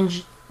got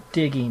orange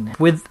digging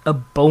with a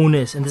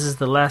bonus, and this is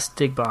the last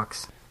dig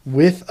box.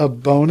 With a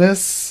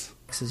bonus?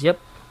 This is, yep.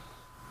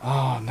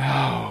 Oh,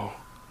 no.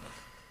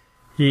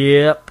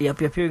 Yep. Here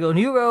we go.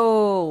 New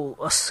roll.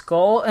 A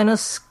skull and a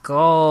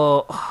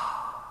skull.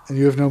 And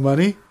you have no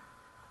money?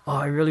 Oh,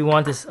 I really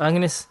want this. I'm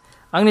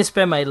gonna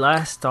spend my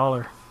last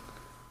 $1.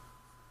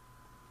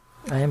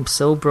 I am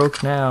so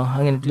broke now.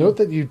 I'm gonna do. Note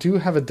that you do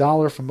have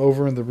 $1 from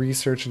over in the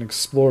research and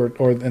explore,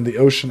 or in the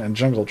ocean and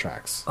jungle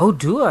tracks. Oh,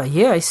 do I?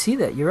 Yeah, I see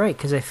that. You're right,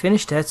 because I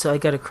finished that, so I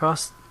got to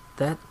cross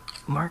that,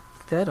 mark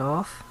that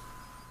off.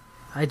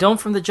 I don't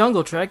from the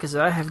jungle track, because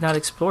I have not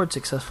explored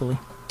successfully.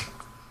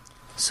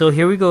 So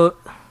here we go.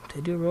 Did I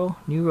do a roll?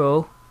 New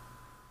roll.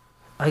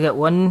 I got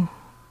 1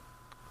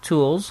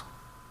 tools.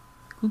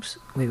 Oops.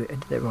 Wait, I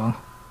did that wrong.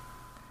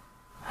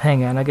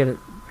 Hang on, I gotta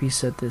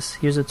reset this.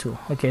 Here's a tool.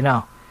 Okay,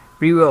 now,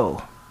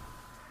 re-roll.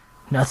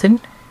 Nothing.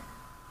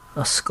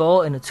 A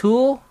skull and a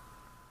tool.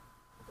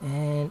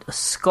 And a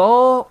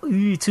skull.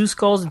 2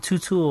 skulls and 2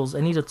 tools.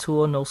 I need a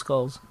tool and no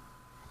skulls.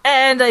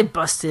 And I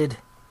busted.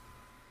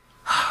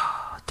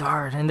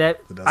 Darn. And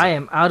that I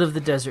am out of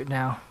the desert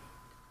now.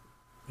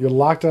 You're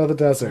locked out of the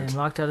desert. I am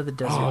locked out of the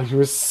desert. Oh, you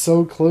were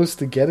so close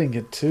to getting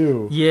it,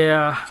 too.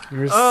 Yeah. You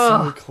were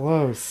so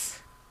close.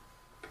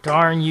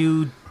 Darn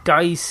you,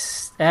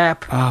 dice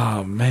app.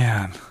 Oh,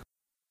 man.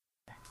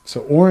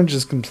 So orange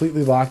is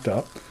completely locked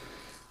up.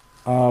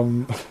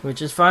 Which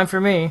is fine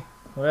for me.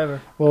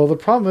 Whatever. Well, the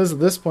problem is, at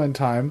this point in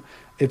time,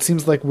 it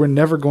seems like we're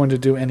never going to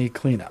do any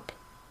cleanup.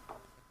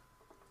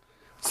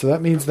 So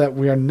that means that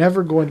we are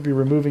never going to be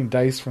removing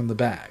dice from the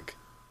bag.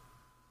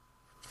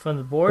 From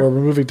the board? Or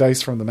removing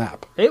dice from the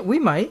map. We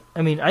might.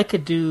 I mean, I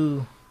could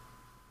still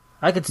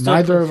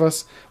Neither of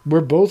us.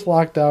 We're both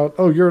locked out.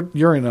 Oh,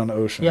 you're in an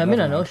ocean. Yeah, I'm in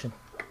an ocean.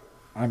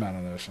 I'm out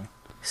on an ocean.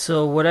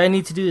 So what I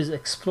need to do is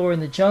explore in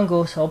the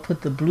jungle, so I'll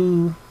put the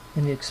blue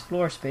in the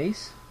explore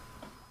space.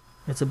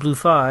 It's a blue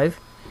 5.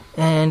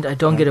 And I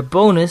don't get a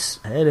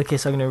bonus. Okay,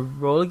 so I'm going to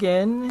roll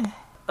again.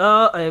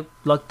 I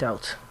lucked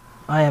out.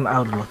 I am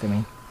out of luck, I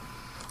mean.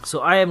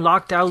 So I am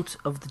locked out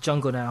of the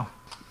jungle now.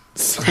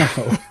 So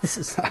This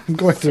is I'm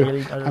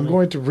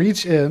going to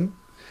reach in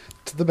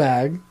to the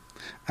bag,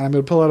 and I'm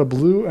going to pull out a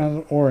blue and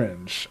an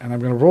orange, and I'm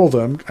going to roll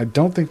them. I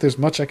don't think there's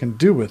much I can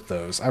do with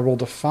those. I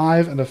rolled a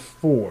 5 and a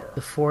 4.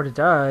 The 4 to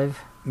dive.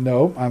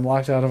 No, I'm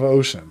locked out of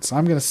ocean. So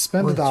I'm going to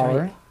spend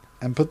 $1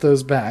 and put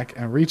those back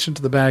and reach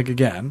into the bag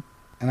again.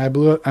 And I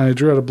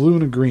drew out a blue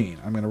and a green.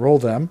 I'm going to roll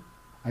them.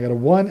 I got a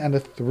 1 and a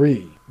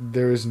 3.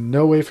 There is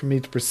no way for me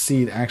to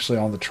proceed actually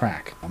on the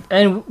track.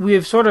 And we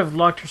have sort of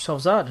locked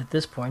ourselves out at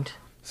this point.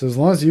 So as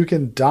long as you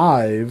can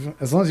dive,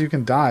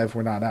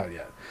 we're not out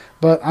yet.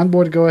 But I'm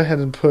going to go ahead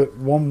and put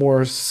 1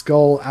 more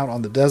skull out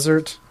on the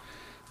desert.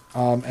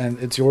 And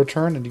it's your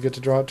turn, and you get to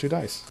draw out 2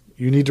 dice.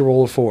 You need to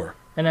roll a 4.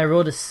 And I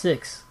rolled a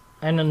 6.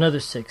 And another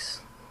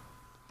 6.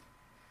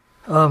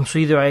 So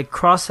either I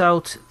cross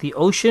out the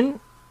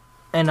ocean,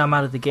 and I'm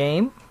out of the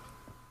game,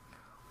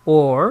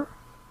 or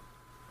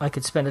I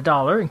could spend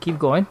 $1 and keep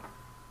going,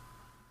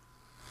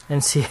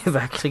 and see if I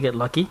actually get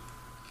lucky.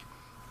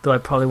 Though I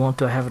probably won't.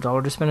 Do I have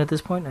 $1 to spend at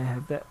this point? I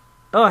have that.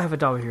 Oh, I have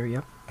 $1 here,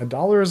 yep.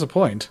 $1 is a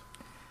point.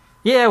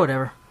 Yeah,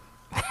 whatever.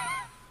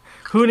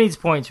 Who needs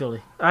points,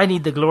 really? I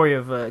need the glory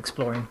of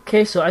exploring.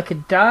 Okay, so I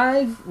could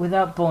dive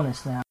without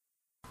bonus now.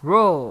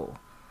 Roll.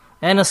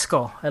 And a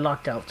skull. I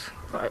locked out.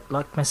 I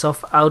locked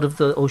myself out of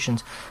the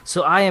oceans.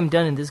 So I am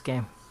done in this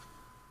game.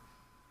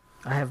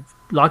 I have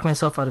locked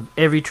myself out of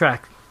every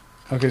track.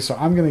 Okay, so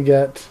I'm going to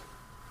get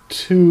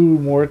 2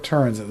 more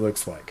turns, it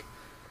looks like.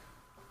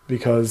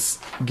 Because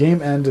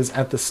game end is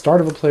at the start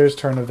of a player's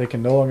turn. If they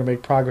can no longer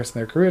make progress in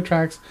their career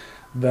tracks,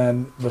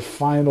 then the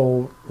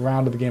final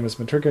round of the game has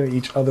been triggered.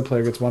 Each other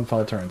player gets 1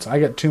 final turn. So I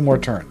get 2 more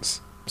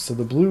turns. So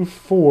the blue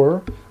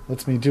 4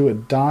 lets me do a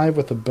dive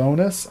with a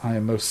bonus. I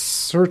am most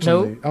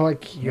certainly... Nope. Oh, I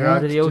can't You're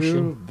out of the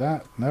ocean. do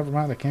that. Never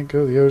mind, I can't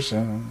go to the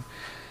ocean.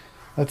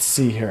 Let's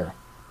see here.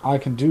 I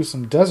can do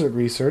some desert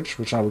research,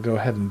 which I will go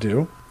ahead and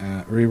do.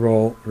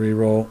 Reroll,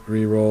 reroll,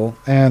 reroll.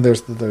 And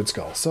there's the 3rd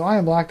skull. So I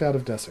am locked out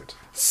of desert.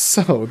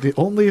 So the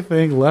only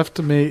thing left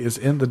to me is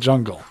in the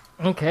jungle.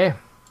 Okay.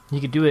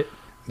 You could do it.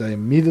 I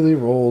immediately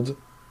rolled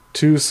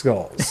 2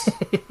 skulls.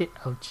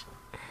 Ouch.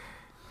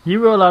 You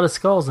roll a lot of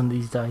skulls on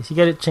these dice. You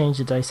gotta change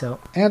the dice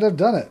out. And I've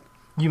done it.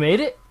 You made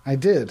it? I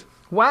did.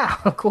 Wow,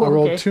 cool. I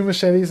rolled okay. 2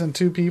 machetes and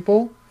 2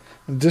 people,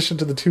 in addition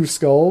to the 2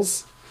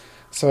 skulls.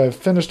 So I've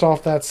finished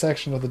off that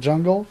section of the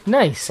jungle.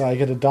 Nice. So I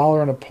get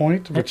 $1 and a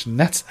point, which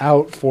nets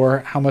out for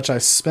how much I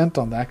spent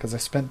on that, because I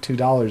spent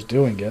 $2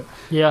 doing it.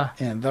 Yeah.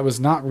 And that was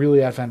not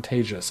really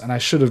advantageous. And I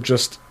should have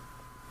just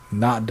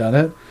not done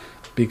it,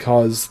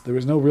 because there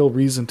was no real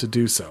reason to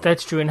do so.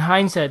 That's true. In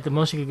hindsight, the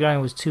most you could get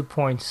was 2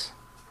 points.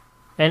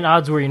 And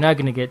odds were you're not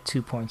going to get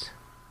 2 points.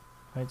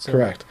 Right, so.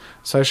 Correct.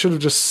 So I should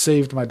have just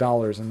saved my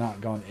dollars and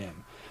not gone in.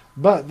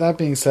 But that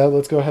being said,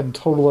 let's go ahead and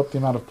total up the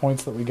amount of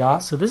points that we got.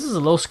 So this is a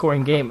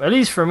low-scoring game, at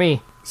least for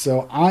me.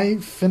 So I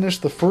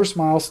finished the first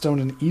milestone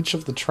in each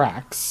of the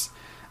tracks,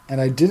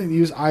 and I didn't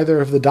use either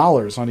of the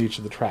dollars on each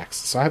of the tracks.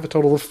 So I have a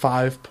total of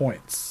 5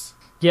 points.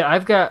 Yeah,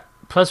 I've got...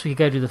 Plus, we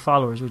got to do the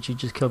followers, which you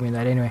just killed me in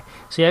that anyway.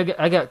 So yeah,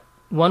 I got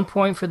 1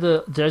 point for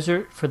the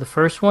desert for the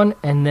first one,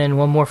 and then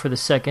 1 more for the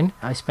second.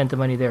 I spent the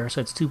money there,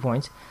 so it's 2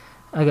 points.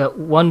 I got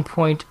 1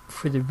 point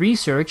for the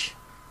research,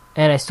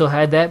 and I still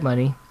had that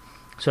money.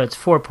 So that's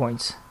 4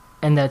 points.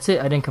 And that's it.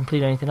 I didn't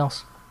complete anything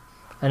else.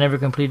 I never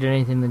completed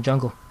anything in the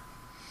jungle.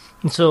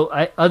 And so,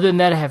 other than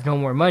that, I have no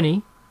more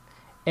money.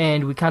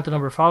 And we count the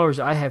number of followers.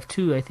 I have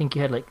 2. I think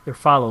you had, or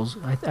follows.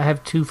 I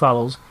have 2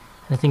 follows.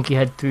 And I think you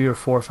had 3 or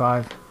 4 or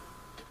 5.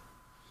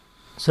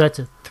 So that's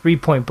a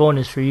 3-point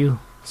bonus for you.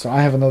 So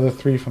I have another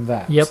 3 from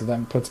that. Yep. So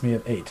that puts me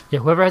at 8. Yeah,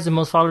 whoever has the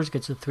most followers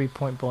gets a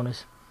 3-point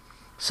bonus.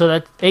 So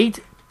that's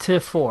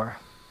 8-4.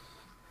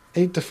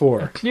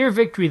 8-4. A clear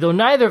victory, though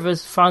neither of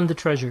us found the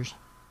treasures.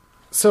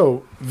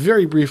 So,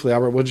 very briefly,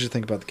 Albert, what did you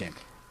think about the game?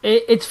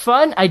 It's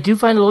fun. I do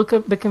find it a little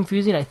bit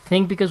confusing. I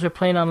think because we're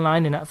playing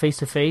online and not face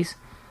to face.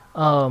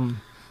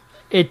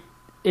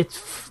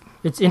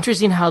 It's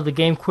interesting how the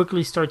game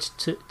quickly starts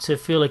to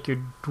feel like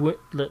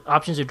the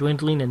options are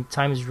dwindling and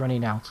time is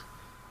running out.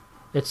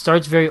 It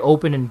starts very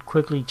open and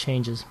quickly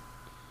changes.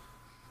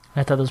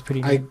 I thought that was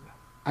pretty neat.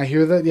 I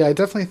hear that. Yeah, I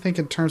definitely think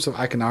in terms of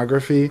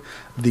iconography,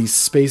 the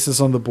spaces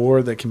on the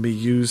board that can be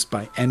used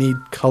by any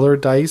color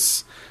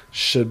dice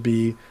should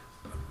be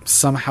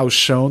somehow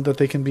shown that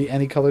they can be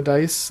any color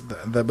dice.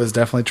 That was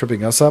definitely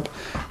tripping us up.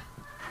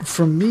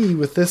 For me,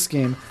 with this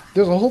game,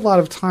 there's a whole lot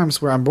of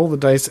times where I'm rolling the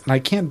dice and I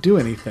can't do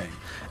anything.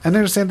 And I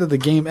understand that the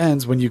game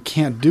ends when you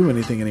can't do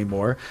anything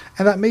anymore,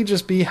 and that may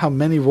just be how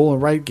many roll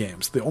and write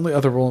games. The only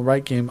other roll and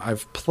write game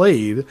I've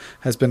played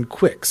has been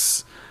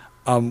Quicks,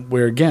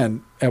 where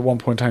again, at one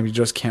point in time, you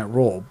just can't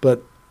roll.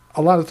 But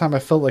a lot of the time I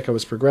felt like I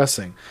was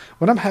progressing.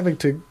 When I'm having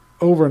to,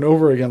 over and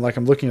over again, like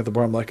I'm looking at the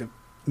board, I'm like,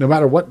 no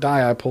matter what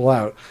die I pull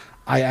out,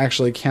 I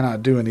actually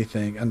cannot do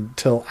anything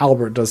until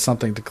Albert does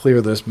something to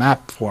clear this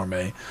map for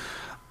me.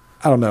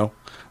 I don't know.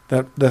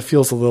 That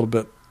feels a little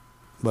bit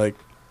like,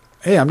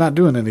 hey, I'm not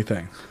doing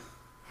anything.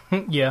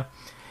 Yeah.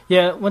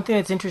 Yeah, one thing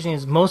that's interesting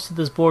is most of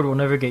this board will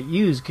never get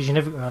used, because I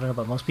don't know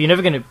about most, but you're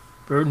never going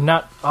to, or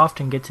not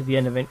often get to the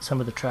end of some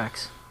of the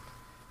tracks.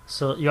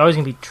 So you're always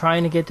going to be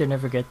trying to get there,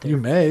 never get there. You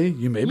may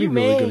be really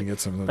going to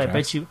get some of the tracks. I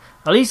bet you,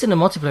 at least in the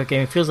multiplayer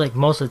game, it feels like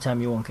most of the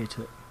time you won't get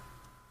to it.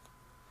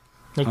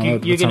 Like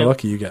you're how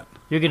lucky you get.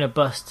 You're going to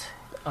bust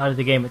out of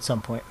the game at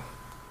some point.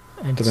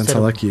 Depends how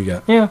lucky you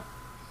get. Yeah.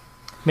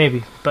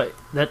 Maybe, but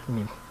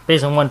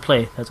based on one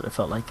play, that's what it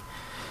felt like.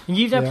 And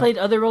you've not played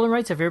other roll and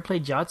writes? Have you ever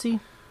played Yahtzee?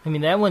 I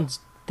mean, that one's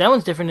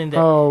different in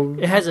that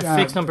it has a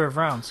fixed number of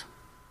rounds.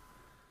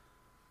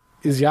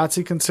 Is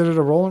Yahtzee considered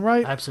a roll and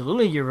write?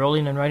 Absolutely, you're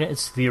rolling and writing.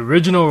 It's the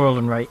original roll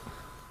and write.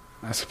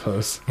 I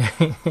suppose.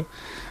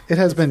 It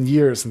has been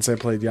years since I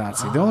played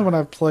Yahtzee. The only one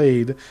I've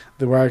played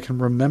where I can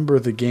remember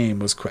the game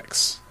was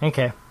Quicks.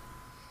 Okay.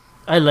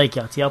 I like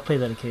Yahtzee. I'll play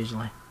that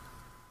occasionally.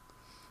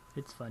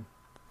 It's fun.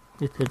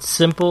 It's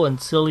simple and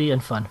silly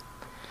and fun.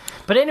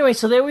 But anyway,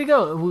 so there we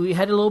go. We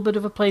had a little bit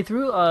of a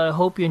playthrough. I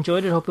hope you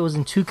enjoyed it. Hope it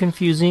wasn't too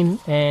confusing,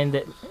 and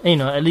that,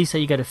 at least that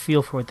you got a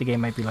feel for what the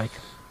game might be like.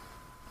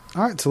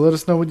 All right, so let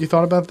us know what you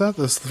thought about that.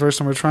 This is the first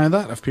time we're trying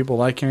that. If people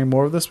like hearing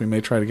more of this, we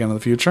may try it again in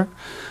the future.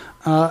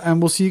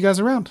 And we'll see you guys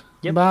around.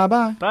 Yep.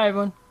 Bye-bye. Bye,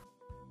 everyone.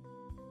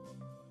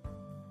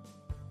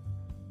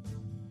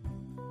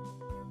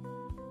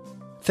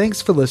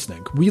 Thanks for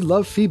listening. We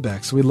love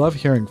feedback, so we love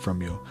hearing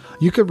from you.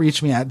 You can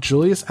reach me at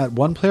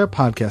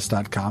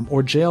julius@oneplayerpodcast.com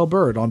or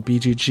JLBird on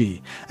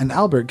BGG, and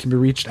Albert can be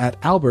reached at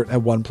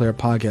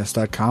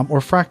albert@oneplayerpodcast.com or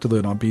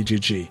Fractalud on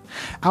BGG.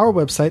 Our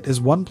website is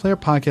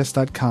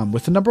oneplayerpodcast.com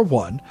with the number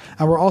 1,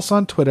 and we're also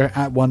on Twitter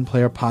at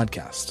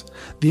oneplayerpodcast.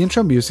 The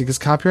intro music is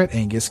copyright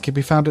Angus, can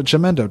be found at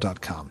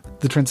jamendo.com.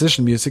 The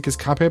transition music is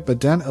copyright by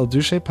Dan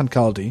Elduce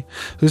Pancaldi,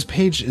 whose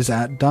page is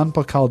at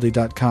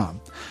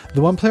donpancaldi.com.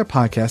 The One Player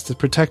Podcast is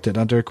protected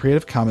under a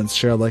Creative Commons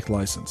share-alike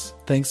license.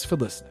 Thanks for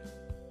listening.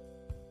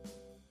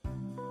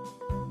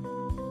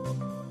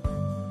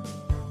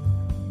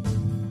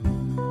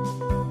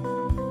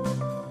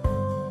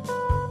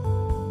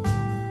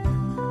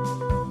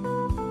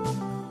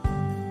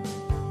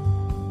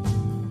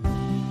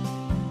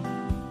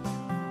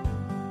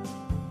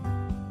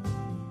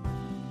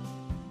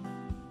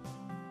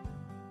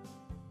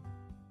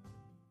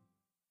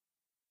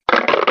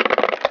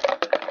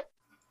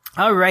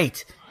 All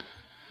right.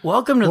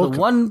 Welcome to the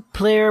One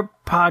Player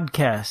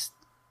Podcast.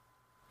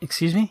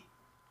 Excuse me?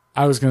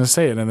 I was going to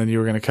say it, and then you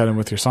were going to cut in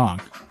with your song.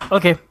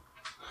 Okay.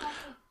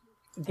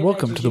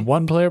 Welcome to the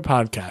One Player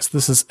Podcast.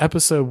 This is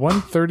episode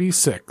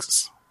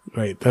 136.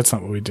 Wait, that's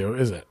not what we do,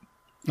 is it?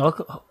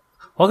 Welcome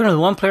to the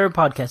One Player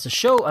Podcast, a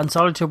show on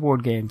solitaire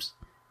board games.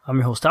 I'm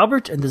your host,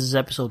 Albert, and this is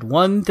episode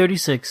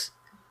 136.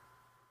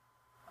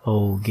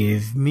 Oh,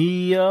 give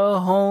me a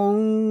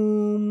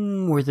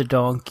home where the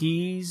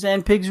donkeys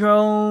and pigs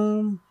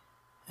roam,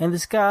 and the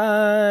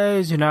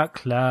skies are not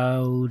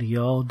cloudy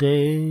all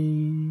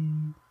day.